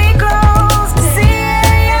 just hold me close. Say yeah,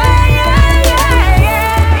 yeah, yeah,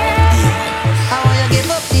 yeah, yeah. I want you give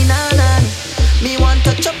up the nanan. Me want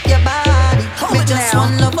to chop your body. Me just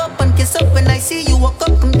want love up and kiss up when I see you walk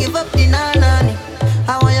up and give up the nanani.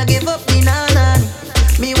 I want you give up the nanani.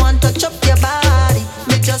 Me want to chop your body.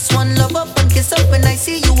 Me just want love up and kiss up when I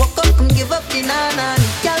see you walk up and give up the nanani.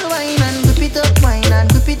 Girl, wine and whip it up, wine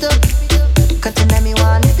and whip it up. Cause tonight me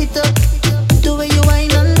want whip it up. The way you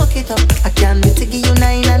wine and look it up. I can't wait to give you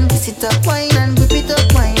 9 and kiss it up. Wine and whip it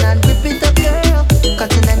up, wine and whip it up, girl. Cause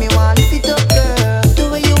tonight me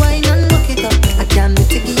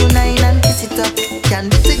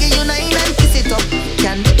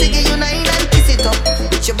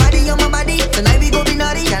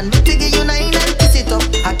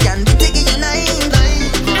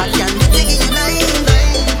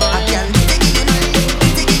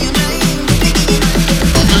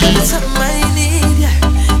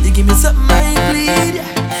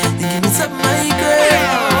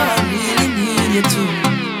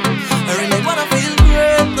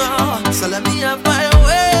gonna be a my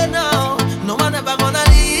way now. No one ever gonna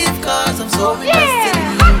leave, cause I'm so invested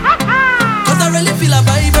in you. Cause I really feel a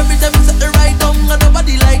vibe every time you set the right down. And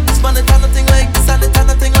nobody like this man, it's nothing like this, and it's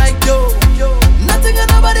nothing like you. Nothing and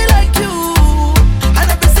nobody like you. And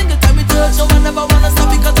every single time you touch, no one ever wanna stop,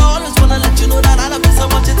 because I always wanna let you know that I love you so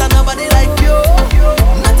much, it's nobody like you.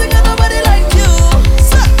 Nothing and nobody like you.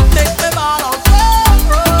 So make me ball out.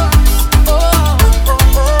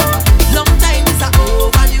 Long time is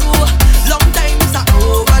over you. Long time is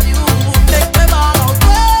over you. Make me ball out.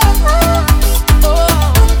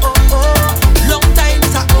 Long time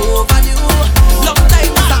is over you. Long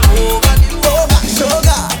time is over you.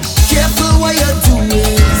 Sugar, careful what you're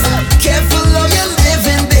doing. Careful how you're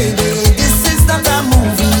living, baby. This is not a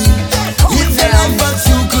movie. Live your life, but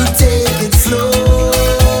you could take it slow.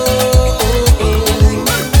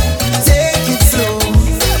 Take it slow.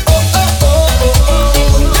 Oh, oh, oh, oh, oh.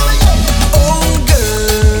 Oh,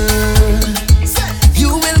 girl. You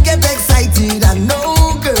will get excited, I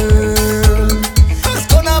know, girl. It's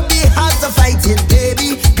gonna be hard to fight it, baby.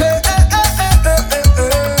 Girl,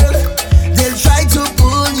 they'll try to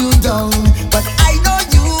pull you down, but I know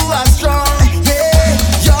you are strong, yeah.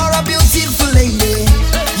 You're a beautiful lady.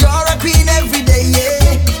 You're a queen every day,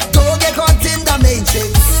 yeah. Don't get caught in the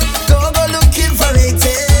matrix. Don't go looking for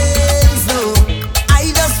ratings, no.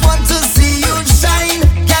 I just want to see you shine.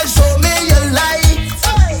 Girl, show me your light.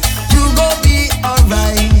 You gon' be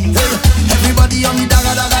alright. Everybody on me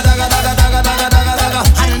daga daga daga daga daga daga daga daga.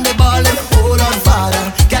 And they ballin', hold on, father.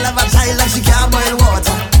 Girl have a child like she can't boil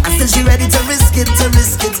water, and still she ready to risk it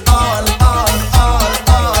all, all.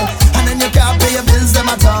 And then you can't pay your bills them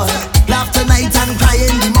at all. Laugh tonight and cry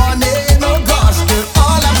in the morning. Oh gosh, girl,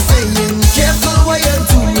 all I'm saying, careful what you're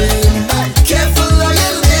doing. Careful how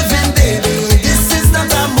you're living, baby. This is not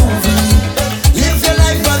a movie. Live your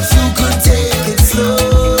life, but you could take it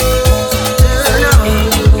slow.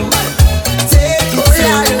 Take it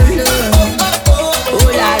slow.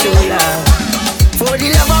 For the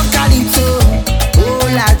love of Calypso, oh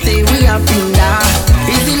I say we are finda.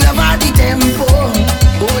 Is the love of the tempo,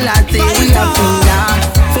 oh I say we are finda.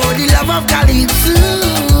 For the love of Calypso,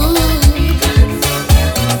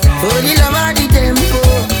 for the love of the tempo.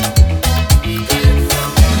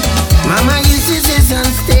 Mama used to say son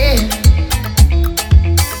stay.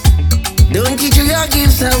 Don't teach your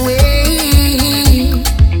gifts away.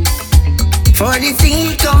 For the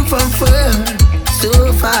thing come from far, so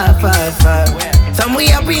far, far, far.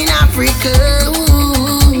 Somewhere up in Africa,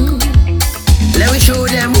 ooh. Let me show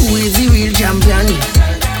them who is the real champion.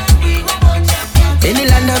 In the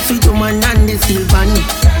land of sweet woman and the steel bunny.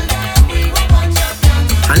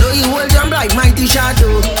 I know you hold them like mighty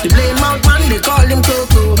shadow. The blame mouth man, they call him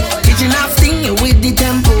Coco. Kitchen half singing with the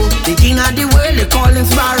tempo. The king of the world, they call him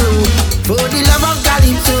Sparrow. For the love of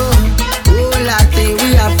Calypso, oh I say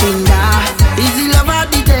we are finda. Is the love of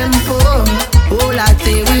the tempo, oh I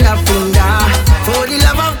say we are finda. For the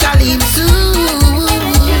love of Calypso,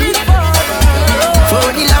 for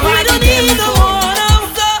the love of the tempo.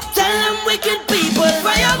 Tell them wicked people,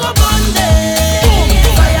 fire go burn them.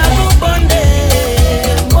 Fire go burn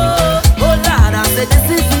them. Oh Lord, I said this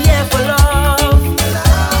is the year for love.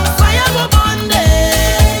 Fire go burn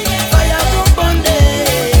them. Fire go burn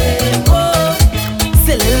them. Oh,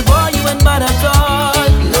 say little boy, you ain't bad at all.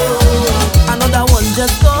 No, another one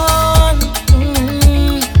just gone.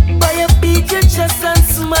 Boy, you beat your chest and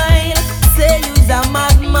smile. Say you's a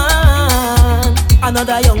madman.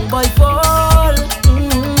 Another young boy fall.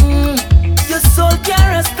 Your soul can't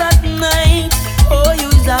rest at night. Oh,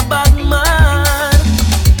 you's a bad man.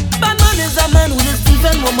 Bad man is a man who just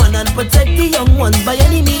defend woman and protect the young ones by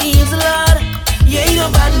any means, Lord. You ain't no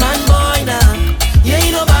bad man, boy, nah. You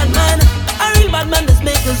ain't no bad man. A real bad man just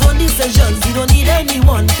make his own decisions. He don't need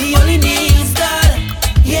anyone, he only needs God.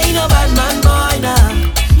 You ain't no bad man, boy, nah.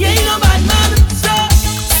 You ain't no bad man. So,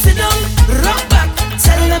 sit down, rock back.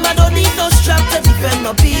 Tell them I don't need no strap to defend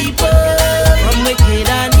my people from wicked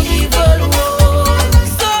and evil. Whoa.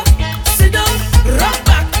 So, sit down, rock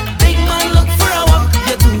back. Big man, look for a walk.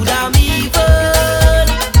 You're too damn evil.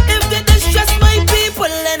 If they distress my people,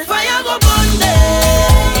 then fire go burn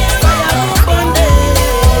them. Fire go burn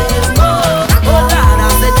them. Oh Lord, I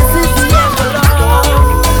said this is the end for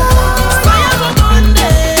love. Fire go burn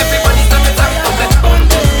them. Everybody stop it, fire go burn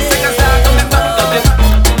them. Second star coming back,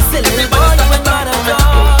 silly boy, you ain't got a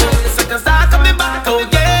job. Second star coming back, oh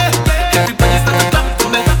yeah.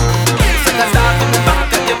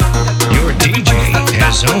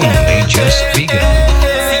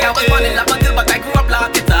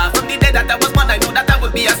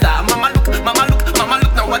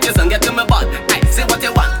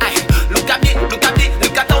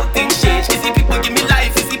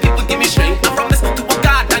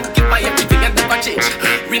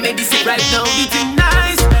 now the thing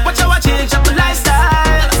nice. Watch how I change up my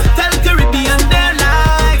lifestyle. Tell Caribbean they're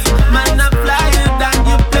lies. Man, I'm flyer than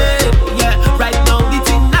you play. Yeah, right now the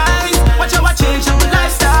thing nice. Watch how I change up my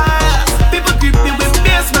lifestyle. People greet me with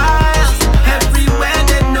their smiles. Everywhere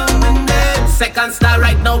they know my name. Second star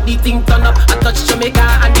right now the thing turn up. I touch Jamaica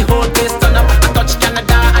and the whole place turn up. I touch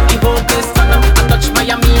Canada and the whole place turn up. I touch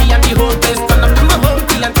Miami and the whole place turn up. I'm a home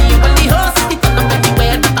and the whole city turn up.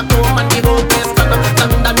 Everywhere that I go and the whole place turn up.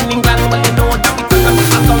 London, England, well you know that we turn up.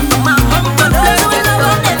 I come from my humble place.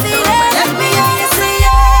 Let me hear you say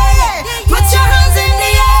yeah. Put your hands in the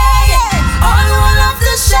air, yeah. All who love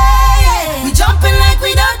to share, yeah. We jumping like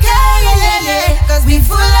we don't care, yeah. Cause we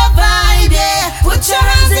full of vibe, yeah. Put your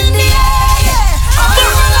hands in the air, yeah. All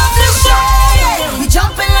who love to share, yeah. We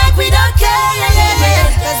jumping like we don't care,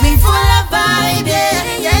 yeah. Cause we full of vibe, yeah.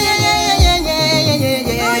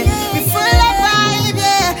 We full of vibe,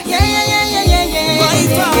 yeah.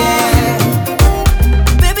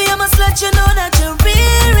 Baby, I must let you know that you're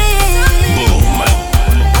real.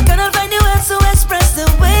 I cannot find the words to express the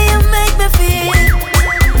way you make me feel.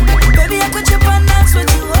 Baby, I could trip and dance with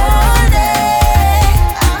you all day.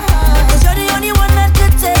 Cause you're the only one that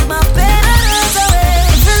could take my pain and hurt away.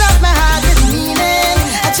 Fill up my heart with meaning.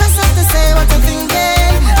 I just have to say what I'm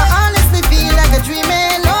thinking. I honestly feel like I'm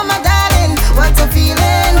dreaming. Oh my darling, what I'm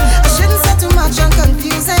feeling. I shouldn't say too much and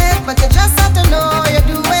confuse it, but you just have to know you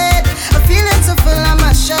do it. I'm feeling so full, I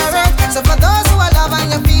must share it. So for those who are love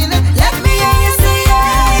and you feel it, let me hear you say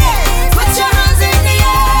yeah. Put your hands in the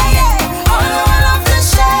air, yeah. All who love to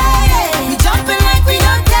share, yeah. We jumping like we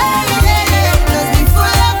don't care, yeah. Cause we full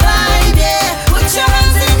of vibe, yeah. Put your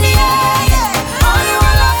hands in the air, yeah. All who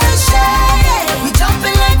love to share, yeah. We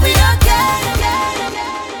jumping like we don't care,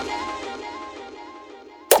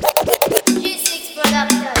 G6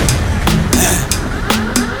 Production.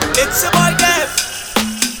 It's a boy Dev,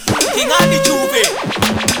 King of the Juve.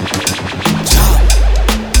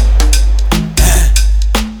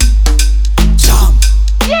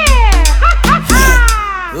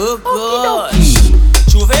 Oh gosh,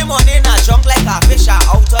 Juve money na junk like a fish out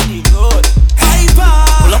on the road.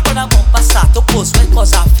 Pull up on a bumper, start to post when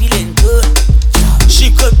cause I'm feeling good. She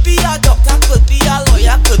could be a doctor, could be a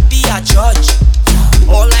lawyer, could be a judge.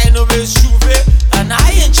 All I know is Juve, and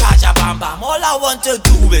I ain't charge of bam bam. All I want to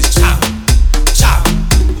do is jam, jam,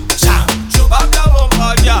 jam. Jump up the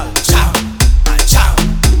bumper, girl. Jam, and jam,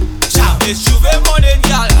 jam. It's Juve money,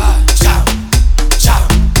 girl. Jam, jam,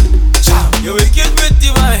 jam. You wicked with the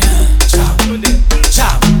man. Jam,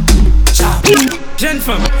 jam, jam. Gen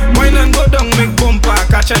fam, wine and go down, make bumper,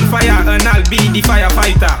 catch and fire, and I'll be the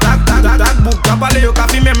firefighter. That book, kapale yo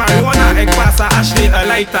kafi me marijuana, ek pasa Ashley a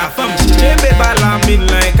lighter. Fam, chebe balamin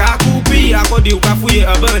like a kupi, akodi ukafuye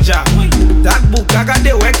a Benjai. That book,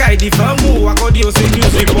 agade weka di famu, akodi o se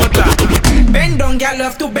news reporter. Bend down, girl,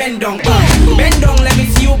 love to bend down. Bend down, let me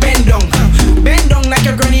see you bend down. Bend down like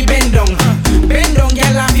your granny bend down. Bend down,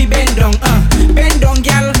 girl, I fi bend down. Bend down,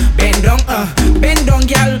 girl, bend down. Bend down,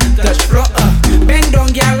 girl, touch floor. Bend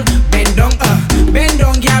down, girl, bend down. Bend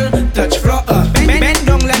down, girl, touch floor. Bend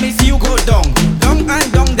down, let me see you go down. Down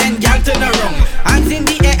and down, then girl turn around. Hands in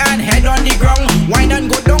the air and head on the ground. Wine and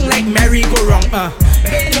go down like merry-go-round.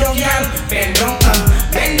 Bend down, girl, bend down.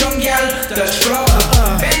 Bend down, girl, touch floor.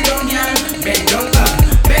 Bend down, girl, bend down.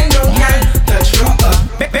 Bend down, girl, touch floor.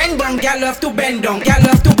 Bend down, girl, love to bend down. Girl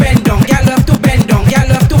love to bend down. Girl love to bend down. Girl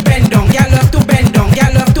love to bend down. Girl love to bend down. Girl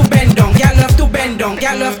love to bend down. Girl love to bend down.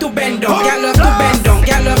 Girl love to bend down. Girl love to bend down.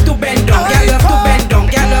 Girl love to bend down. Girl love to bend down.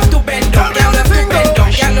 Girl love to bend down. Girl love to bend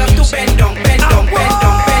down. Girl love to bend down. Bend down, bend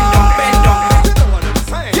down, bend down, bend down.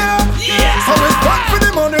 Yeah. So it's one for the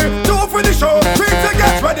money, two for the show, three to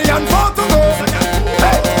get ready and four to go.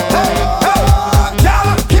 Hey, hey, hey, girl,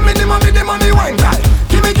 give me the money, wine girl.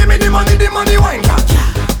 Give me the money, wine girl.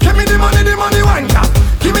 Give me the money, wine girl.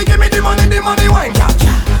 Give me the money, wine girl.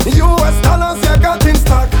 US dollars you got in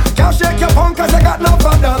stock. Can't shake your punk 'cause you got no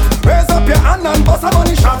for that. Raise up your hand and bust a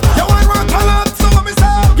money shot. You want worth a lot, so what me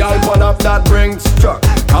say? Girl, pull up that brings truck.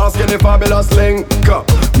 Asking the fabulous link up.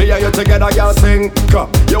 Me and you together, girl, sing up.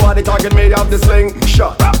 You want the target, me have the sling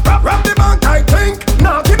shot. Rap the bank, I think.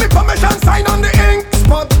 Now give me permission, sign on the ink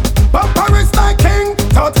spot. But Paris like King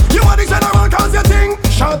Tut. You are the general 'cause you think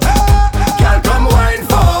shot. Girl, come wine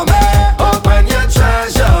for me. Open your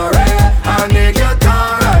treasury. I need your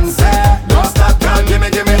currency. Don't stop, girl, give me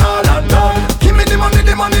all and none. Give me the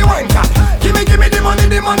money, wine cat. Give me the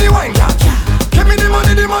money, wine cat. Give me the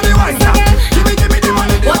money, wine cat. Give me the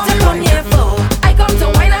money, What you come here for? I come to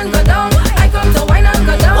wine and go down. I come to wine and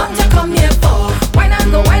go down. What you come here for? Wine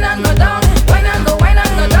and go down. Wine and go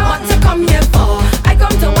down. What you come here for?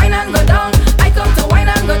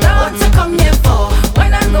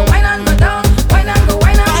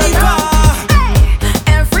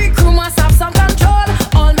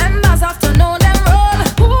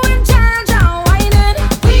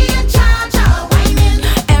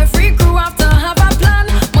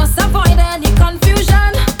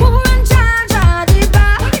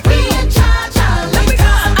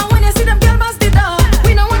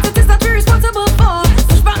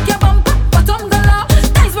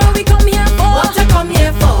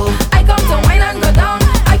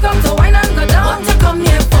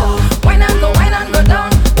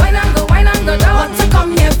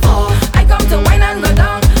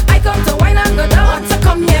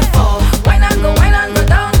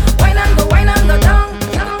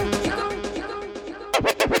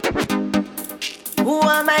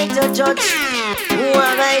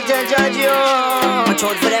 to judge you. Watch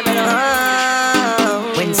out for them,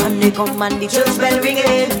 when Sunday come and the church bell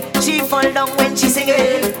ringing, she fall down when she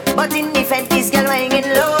singing. But in the Fed, this girl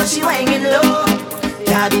whining low, she whining low.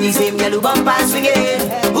 Can't be the same girl who bumper swinging,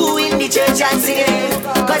 who in the church and singing.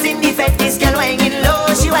 Cause in the Fed, this girl whining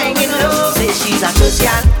low, she whining low. Say she's a church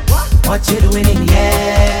girl, what you doing in the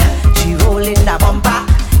air? She rolling the bumper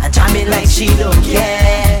and jamming like she don't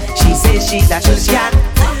care. She says she's a church girl,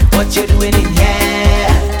 what you doing in here?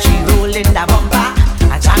 She rolling the bumper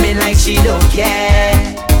and jamming like she don't care.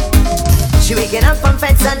 She waking up from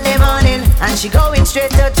Fed Sunday morning and she going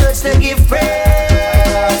straight to church to give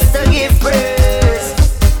praise, to give praise.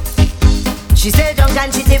 She stay drunk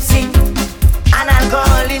and she tipsy and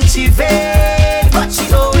alcohol in she vein, but she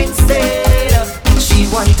going straight. She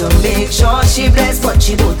want to make sure she blessed, but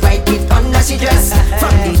she don't write it under she dress.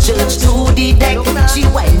 From the church to the deck, she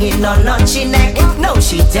whining on she neck. No,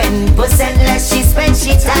 she 10% less she spend,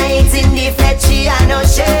 she tight in the Fed. She a no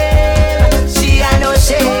shame, she a no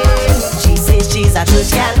shame. She says she's a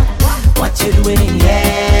church girl, what you doing in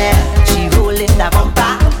here? She rolling the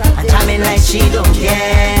bumper and jamming like she don't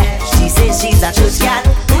care. She says she's a church girl,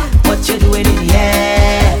 what you doing in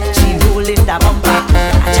here? She rolling the bumper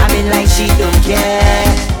and jamming like she don't care.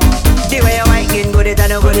 The way you're whining, good it and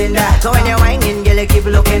no good in that. So when you're whining, girl, you keep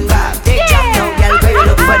looking back. Take jump now, girl, where you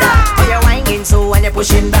look for that? When you're whining, so when you're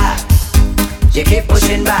pushing back, you keep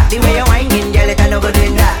pushing back. The way you're whining, girl, it and no good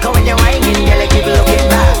in that. So when you're whining, girl, you keep looking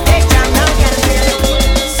back. Take jump now, girl, where you look.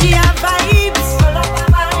 She have vibes,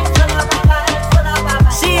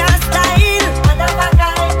 she has style.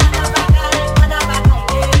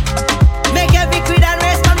 Make every creed and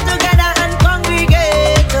race come together and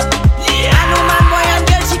congregate. And woman, boy and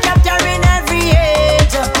girl, she capturing every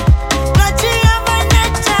age. But she have a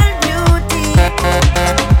natural beauty.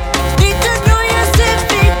 Need to know your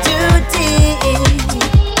civic duty.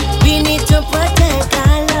 We need to protect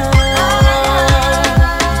our love.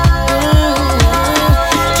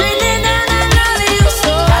 Trillion and I love you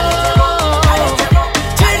so.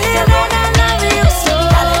 Trillion and I love you so.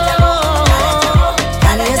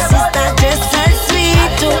 And your sister just as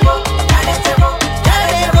sweet too. Tell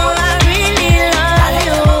I really love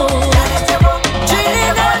you.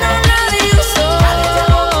 Trillion and I love you so.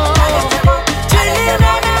 Trillion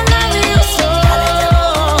and I love you so.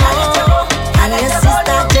 And your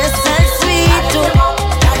sister just as sweet too.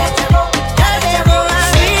 Tell I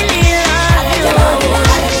really love you.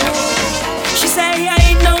 She say I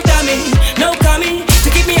ain't no dummy, no dummy. To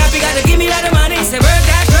keep me happy, gotta give me a lot of money. Say work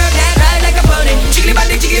that, ride like a pony. Jiggly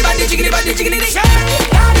body, jiggly body, jiggly body, jiggly body.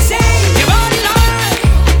 Gotta say your body line.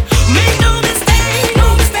 Make no mistake, no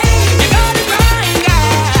mistake. You gotta grind,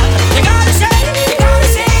 girl. You gotta say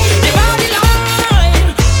your body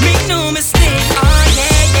line. Make no mistake. Oh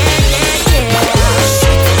yeah.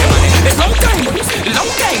 It's long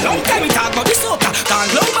time we talk about this soca. Gone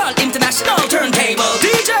global, international turntable.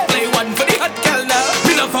 DJ play one for the hot girl now.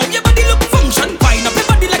 We love how your body look function. Wind up your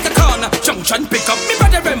body like a corner junction. Pick up me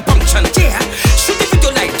brother and function. Yeah, shoot the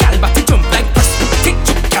video like gal, but it jump like press. Tick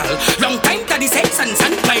tock gal. Long time daddy say sun.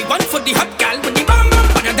 Play one for the hot gal with the bam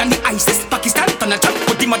better than the ISIS. Pakistan turn a jump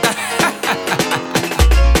with the mother.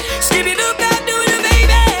 Skibby doop that do it,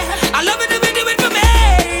 baby. I love it the way do it for me.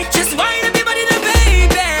 Just wind up your body, the baby.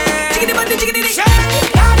 Jiggity body, jiggity shake.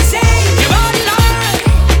 Gotta say your body line.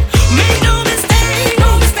 Make no mistake,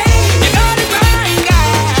 no mistake. You gotta grind,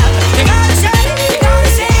 girl. You gotta say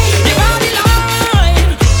your body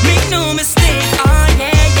line. Make no mistake. Oh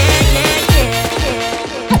yeah.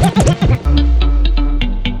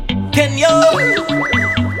 Can you?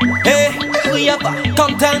 Hey, we have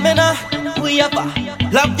come tell me now. We have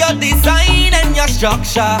love your design and your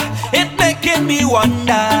structure. It making me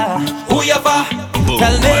wonder. Who you for?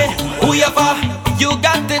 Tell me who you for? You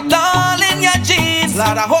got it all in your jeans.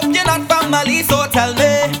 Lord, I hope you're not family. So tell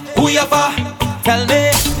me who you for? Tell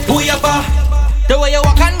me who you for? The way you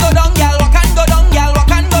walk and go down, girl. Walk and go down, girl.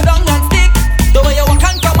 Walk and go down and stick. The way you walk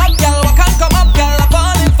and come up, girl. Walk and come up, girl. I'm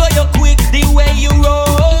falling for you quick. The way you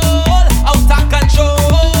roll, out of control.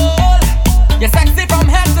 You're sexy from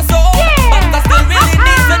head to soul. But I still really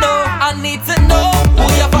need to know. I need to know who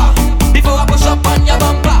you for before I push up on your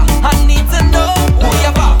bumper. I need to know who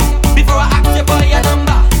you for before I ask you for your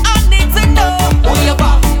number. I need to know who you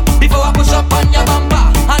for before I push up on your bumper.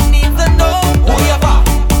 I need to know who you for,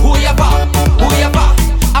 who you for, who you for.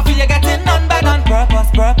 I feel you get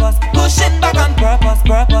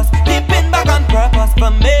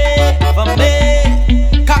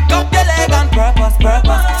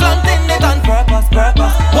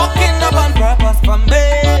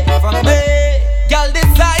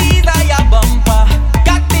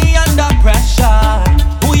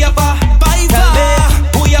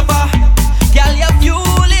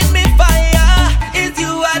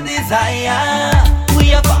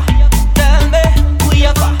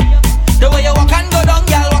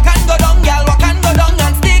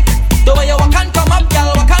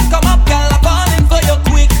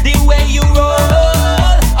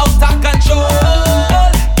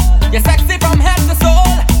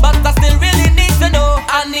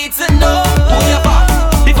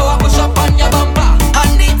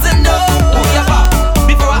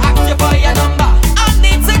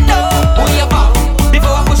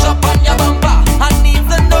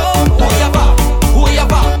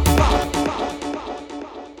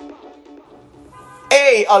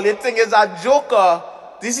all you think is a joker.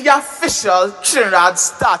 This is your official Trinidad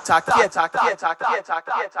starter. Send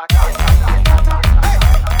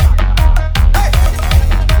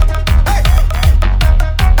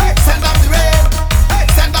up the rain,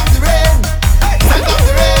 send up the rain, send up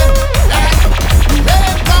the rain.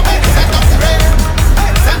 Rain coming, send up the rain,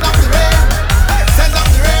 send up the rain, send up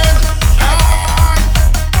the rain.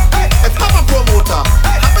 If I'm a promoter,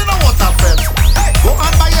 I've been a water friend. Go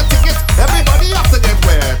and buy your ticket, everybody have to get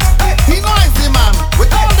wet. He noisy man,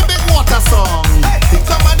 with all the big water song. He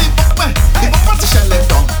come and he book me to shell it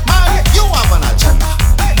down. Man, you have an agenda,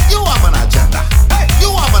 you have an agenda, you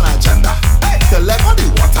have an agenda. To level the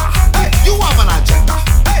water, you have an agenda.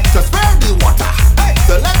 To spare the water,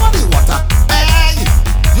 to level the water. Hey,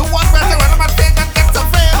 you want better when I'm a take and get some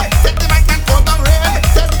fame. Take the mic and go down rain.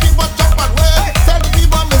 Tell the people jump and wave. Tell the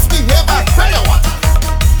people misbehave. Spare your water,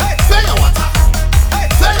 spare your water,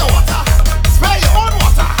 spare your water, spare your own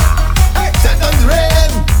water. Send up the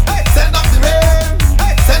rain, send up the rain,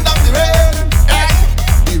 send up the rain. Hey,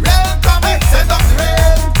 the rain coming, send up the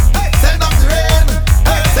rain, send up the rain,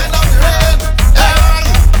 send up the rain.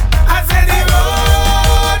 I said the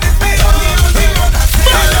road is me on the road. I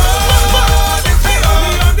said the road is me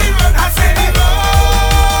on the road. I said the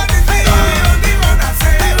road is me on the road. I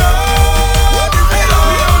said the road is me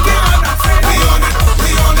on the road. I said we on it, we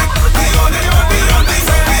on it, we on it, we on it,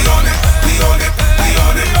 we on it, we on it, we on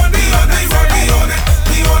it, we on it, we on it,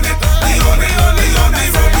 we on it, we on it, we on it,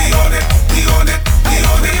 we on it, we on it, we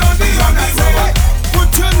on it, we on it. Put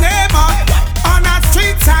your name up on a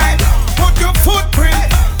street sign. Put your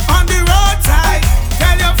footprint on the roadside.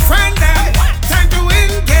 Tell your friend them time to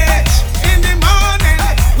engage. In the morning,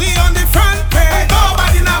 we on the front page.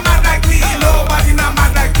 Nobody not mad like we. Nobody not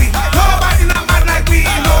mad like we. Nobody not mad like we.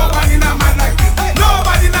 Nobody not mad like we.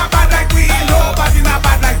 Nobody not bad like we. Nobody not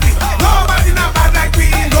bad like we. Nobody not bad like we.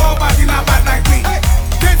 Nobody not bad like we.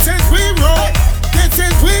 This is we road. This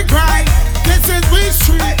is we grind. This is we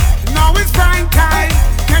street. Now it's prime time.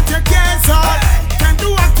 Get your gears up. Time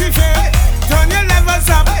to activate. Turn your levels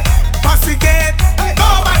up. Pass the gate.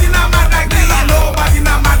 Nobody not mad like me. Nobody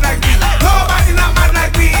not mad like me. Nobody not mad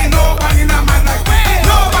like me. Nobody not mad like me.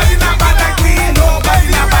 Nobody not mad like me. Nobody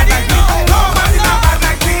not mad like me. Nobody not mad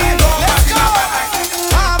like me. Nobody not mad like me.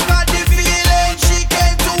 I've got the feeling she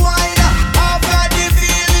came to wine. I've got the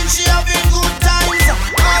feeling she having good times.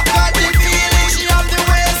 I've got the feeling she have the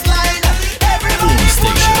waistline. Everybody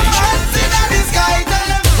put their hands in the sky. Tell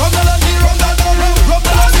them run the lobby, run the lobby, run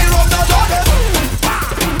the lobby, run the lobby.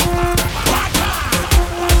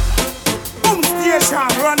 Boom station,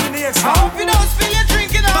 run the nation. I hope you don't spill your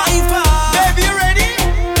drink in Baby, you ready?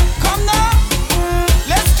 Come now,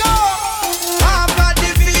 let's go. I've got the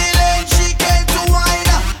feeling she came to wine.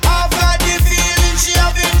 I've got the feeling she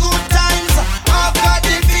having good times. I've got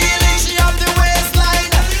the feeling she have the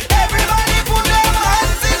waistline. Everybody put their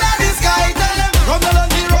hands in the sky. Tell them run the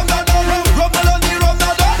lobby, run the lobby, run the lobby, run the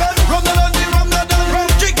lobby, run the lobby, run the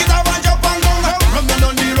lobby. Drink it up and jump and go. Run the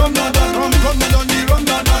lobby, run the lobby, run the lobby, run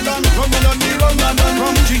the lobby, run the lobby, run the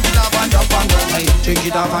lobby. Drink it up and jump and go. Drink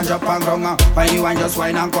it off and drop and go. When you wine, just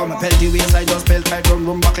wine and come. Pelt the waistline, just pelt right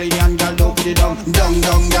room back in and girl, don't put it down. Down,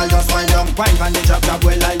 down, girl, just wine down. Wine from the drop, drop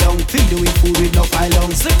well lie down. Feed you with food with no file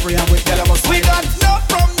long. Slippery and with girl, We got no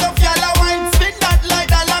from the yellow wine. Spin that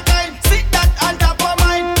like a lacine. Sit that on top of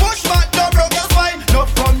mine. Push back, no broke your spine. No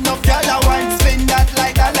from the yellow wine. Spin that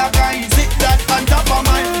like a lacine. Sit that on top of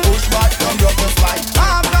mine. Push back, no broke your spine.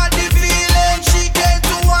 I've got the feeling she came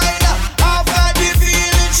to wine. I've got the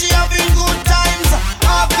feeling she having good times.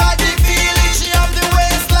 I've got the feeling she have the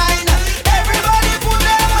waistline. Everybody put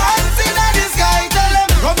their hands in the sky. Tell them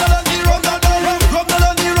run the lobby, run the lobby, run the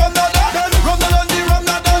lobby, run the lobby, run the lobby, run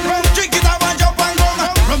the lobby. Drink it up and jump and go.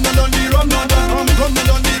 Run the lobby, run the lobby, run the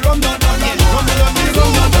lobby, run the lobby, run the lobby,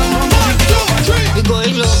 run the lobby. 1, 2, 3. we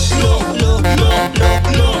going low, low, low, low, low,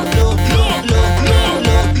 low, low, low,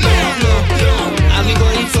 low, low, low. And we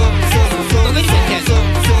going so, so, so,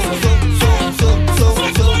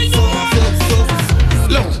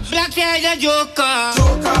 look, Black is a joker.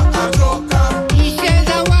 He says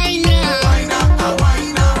a whiner.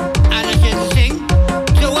 And I just sing.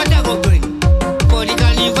 So what I go bring? For the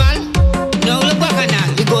carnival? No, look back and all.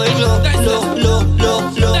 We going low, low, low, low,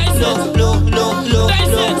 low, low, low, low, low,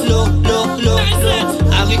 low, low, low, low.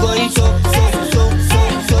 And we going so, so, so, so,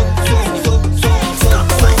 so, so, so, so, so, so.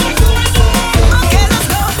 Okay, let's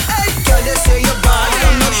go. Hey, girl, they say you're bad.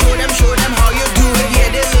 Come on, show them how you do it. Yeah,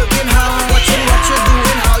 they looking how, watching what you're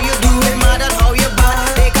doing, how you do it. Mad at how you bad.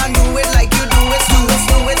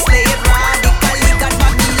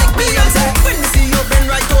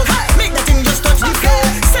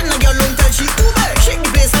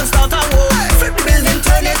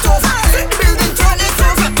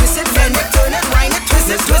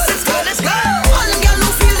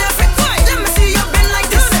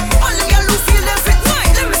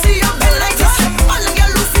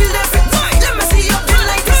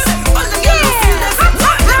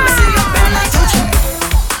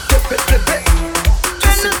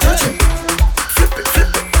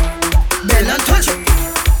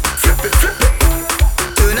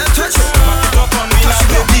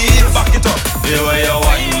 The way you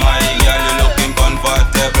wine, my girl, you looking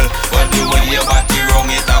comfortable. But the way your body wrong,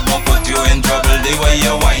 it a go put you in trouble. The way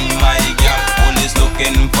you wine, my girl, police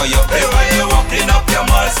looking for you. The way you walking up, you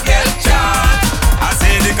must get charged. I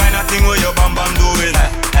say the kind of thing where your bam bam doing.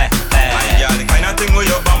 My girl, the kind of thing where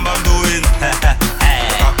your bam bam doing.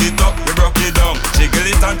 Cock it up, you broke it down. Jiggle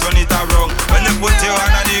it and turn it around. When you put your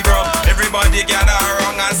hand on the ground, everybody gather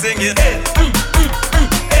around and sing it.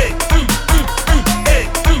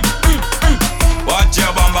 What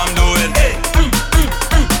your bam bam doing?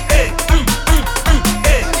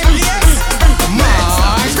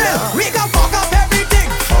 We gon' fuck up everything.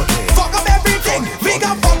 Fuck up everything. We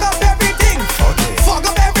gon' fuck up everything. Fuck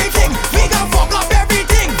up everything. We gon' fuck up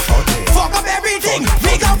everything. Fuck up everything.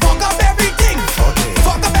 We gon' fuck up everything.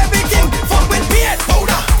 Fuck up everything. Fuck with beard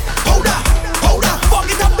powder, powder, powder.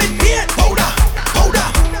 Fuck it up with beard powder, powder,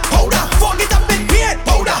 powder. Fuck it up with beard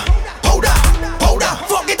powder, powder, powder.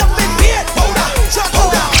 Fuck it up with beard powder,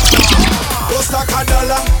 powder. Go stack a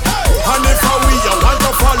dollar, and if I we you want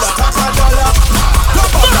to follow, stack a dollar. Go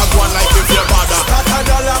back that one like if you bother. Stack a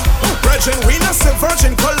dollar. Virgin, we not say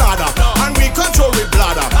virgin colada, and we control with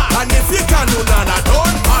bladder. And if you can do nada,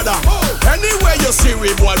 don't bother. Anywhere you see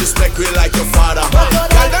we boy, respect we like your father.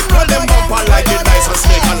 Tell them run them bumper like it nice and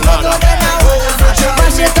snake and ladder. Oh, virgin,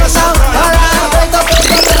 we make a shot.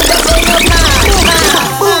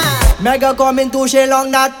 Mega coming to Shal on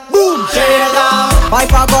that, boom, Shal.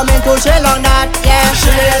 Viper coming to Shal on that, yeah,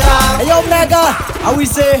 Shal. Hey yo Mega, how we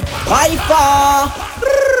say, Viper.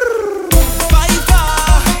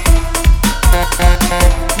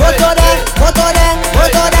 Go to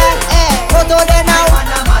there now.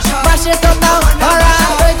 Mash it up now.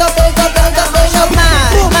 Alright, break up now.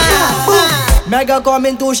 Mega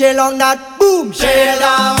coming to Shal on that, boom, Shal.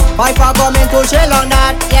 Viper coming to Shal on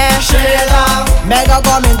that, yeah, Shal. Mega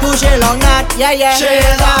coming to Shal on that, yeah,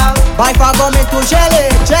 Shal. Viper coming to Shal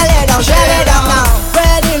it down now.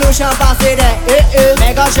 Where the lotion pass it there,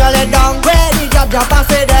 Mega shell it down. Where the drop pass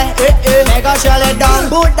it there, Mega shell it down.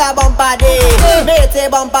 Put that bumper there, mate a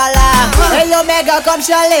bumper la. Hey yo Mega come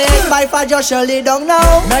shell it, Viper just shell it down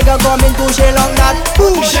now. Mega coming to Shal on that,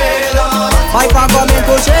 boom, Shal. Viper coming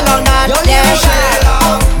to Shal on that, yeah,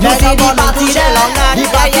 Shal. Mega coming to Shal on that, yeah.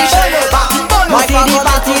 You see the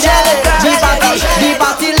party there, the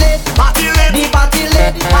party lit, the party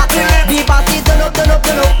lit, the party turn up, the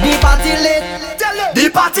party lit, the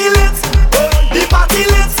party lit, the party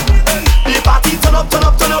lit, the party turn up, the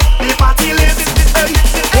party lit.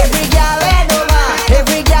 Every girl head over,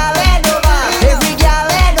 every girl head over, every girl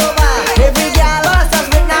head over, every girl wants us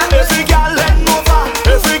right now. Every girl head over,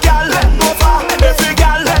 every girl head over, every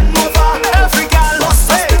girl head over, every girl wants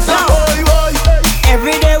us right now.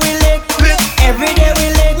 Every day we lit, every day we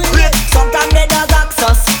lit. Sometimes they don't ask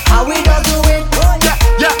us how we don't do it.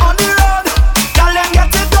 Yeah, on the road, girl them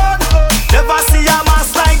get it done. Never see a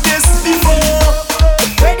mass like this before.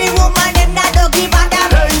 When the woman them not don't give a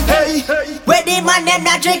damn. Hey,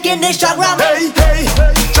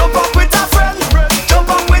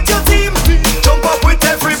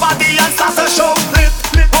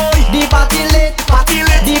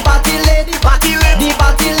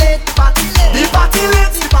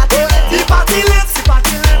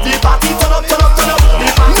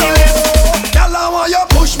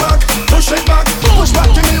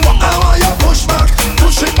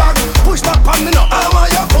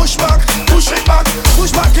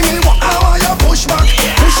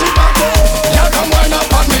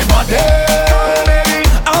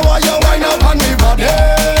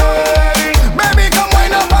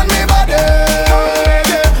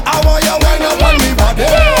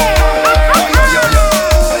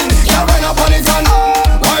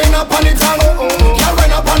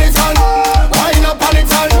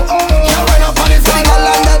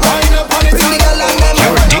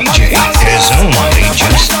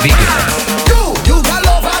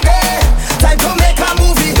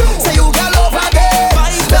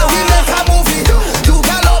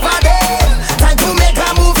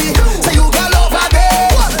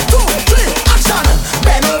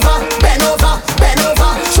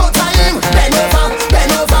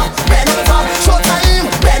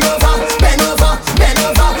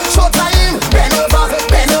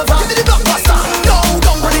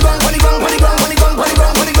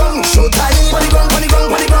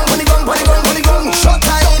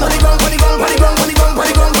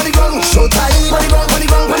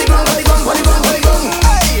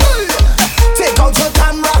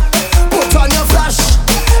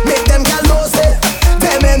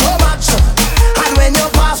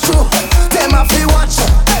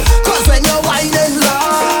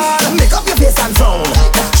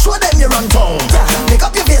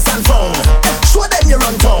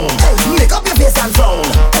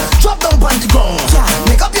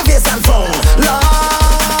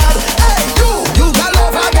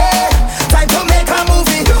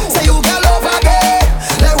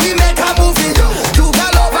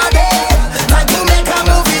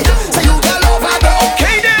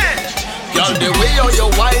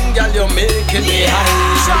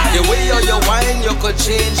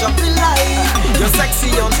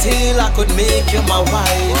 until I could make you my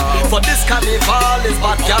wife. For this carnival is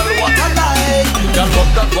bad, girl, what I like. Girl,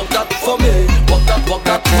 walk that for me. Walk that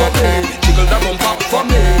for me. Jiggle that bumper for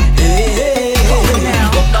me. Hey, hey, hey.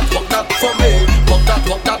 Walk that for me. Walk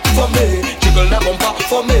that for me. Jiggle that bumper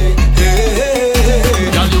for me. Hey, hey, hey.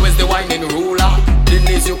 Girl, you is the whining ruler.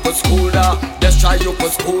 Denise, you could school her. Destra, you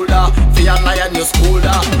could school her. Fay-ann Lion, you school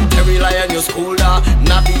her. Terry Lion, you school her.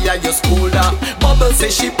 Nadia, you school her. Bubble say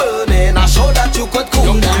she burning. I show that you could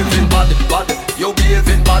cool her. You behaving bad. You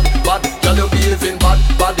behaving bad. Girl, you behaving bad.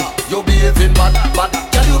 You behaving bad.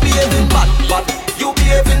 Girl, you behaving bad. You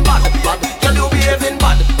behaving bad. Girl, you behaving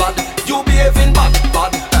bad. You behaving bad.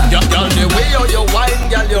 Girl, the way you whine,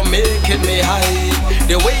 girl, you're making me high.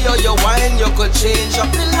 The way you whine, you could change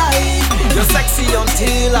up the life. You're sexy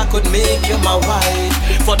until I could make you my wife.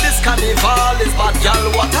 For this carnival is bad,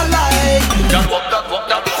 girl, what I like. Girl, walk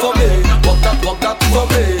that for me. Walk that for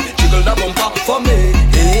me. Jiggle that bumper for me.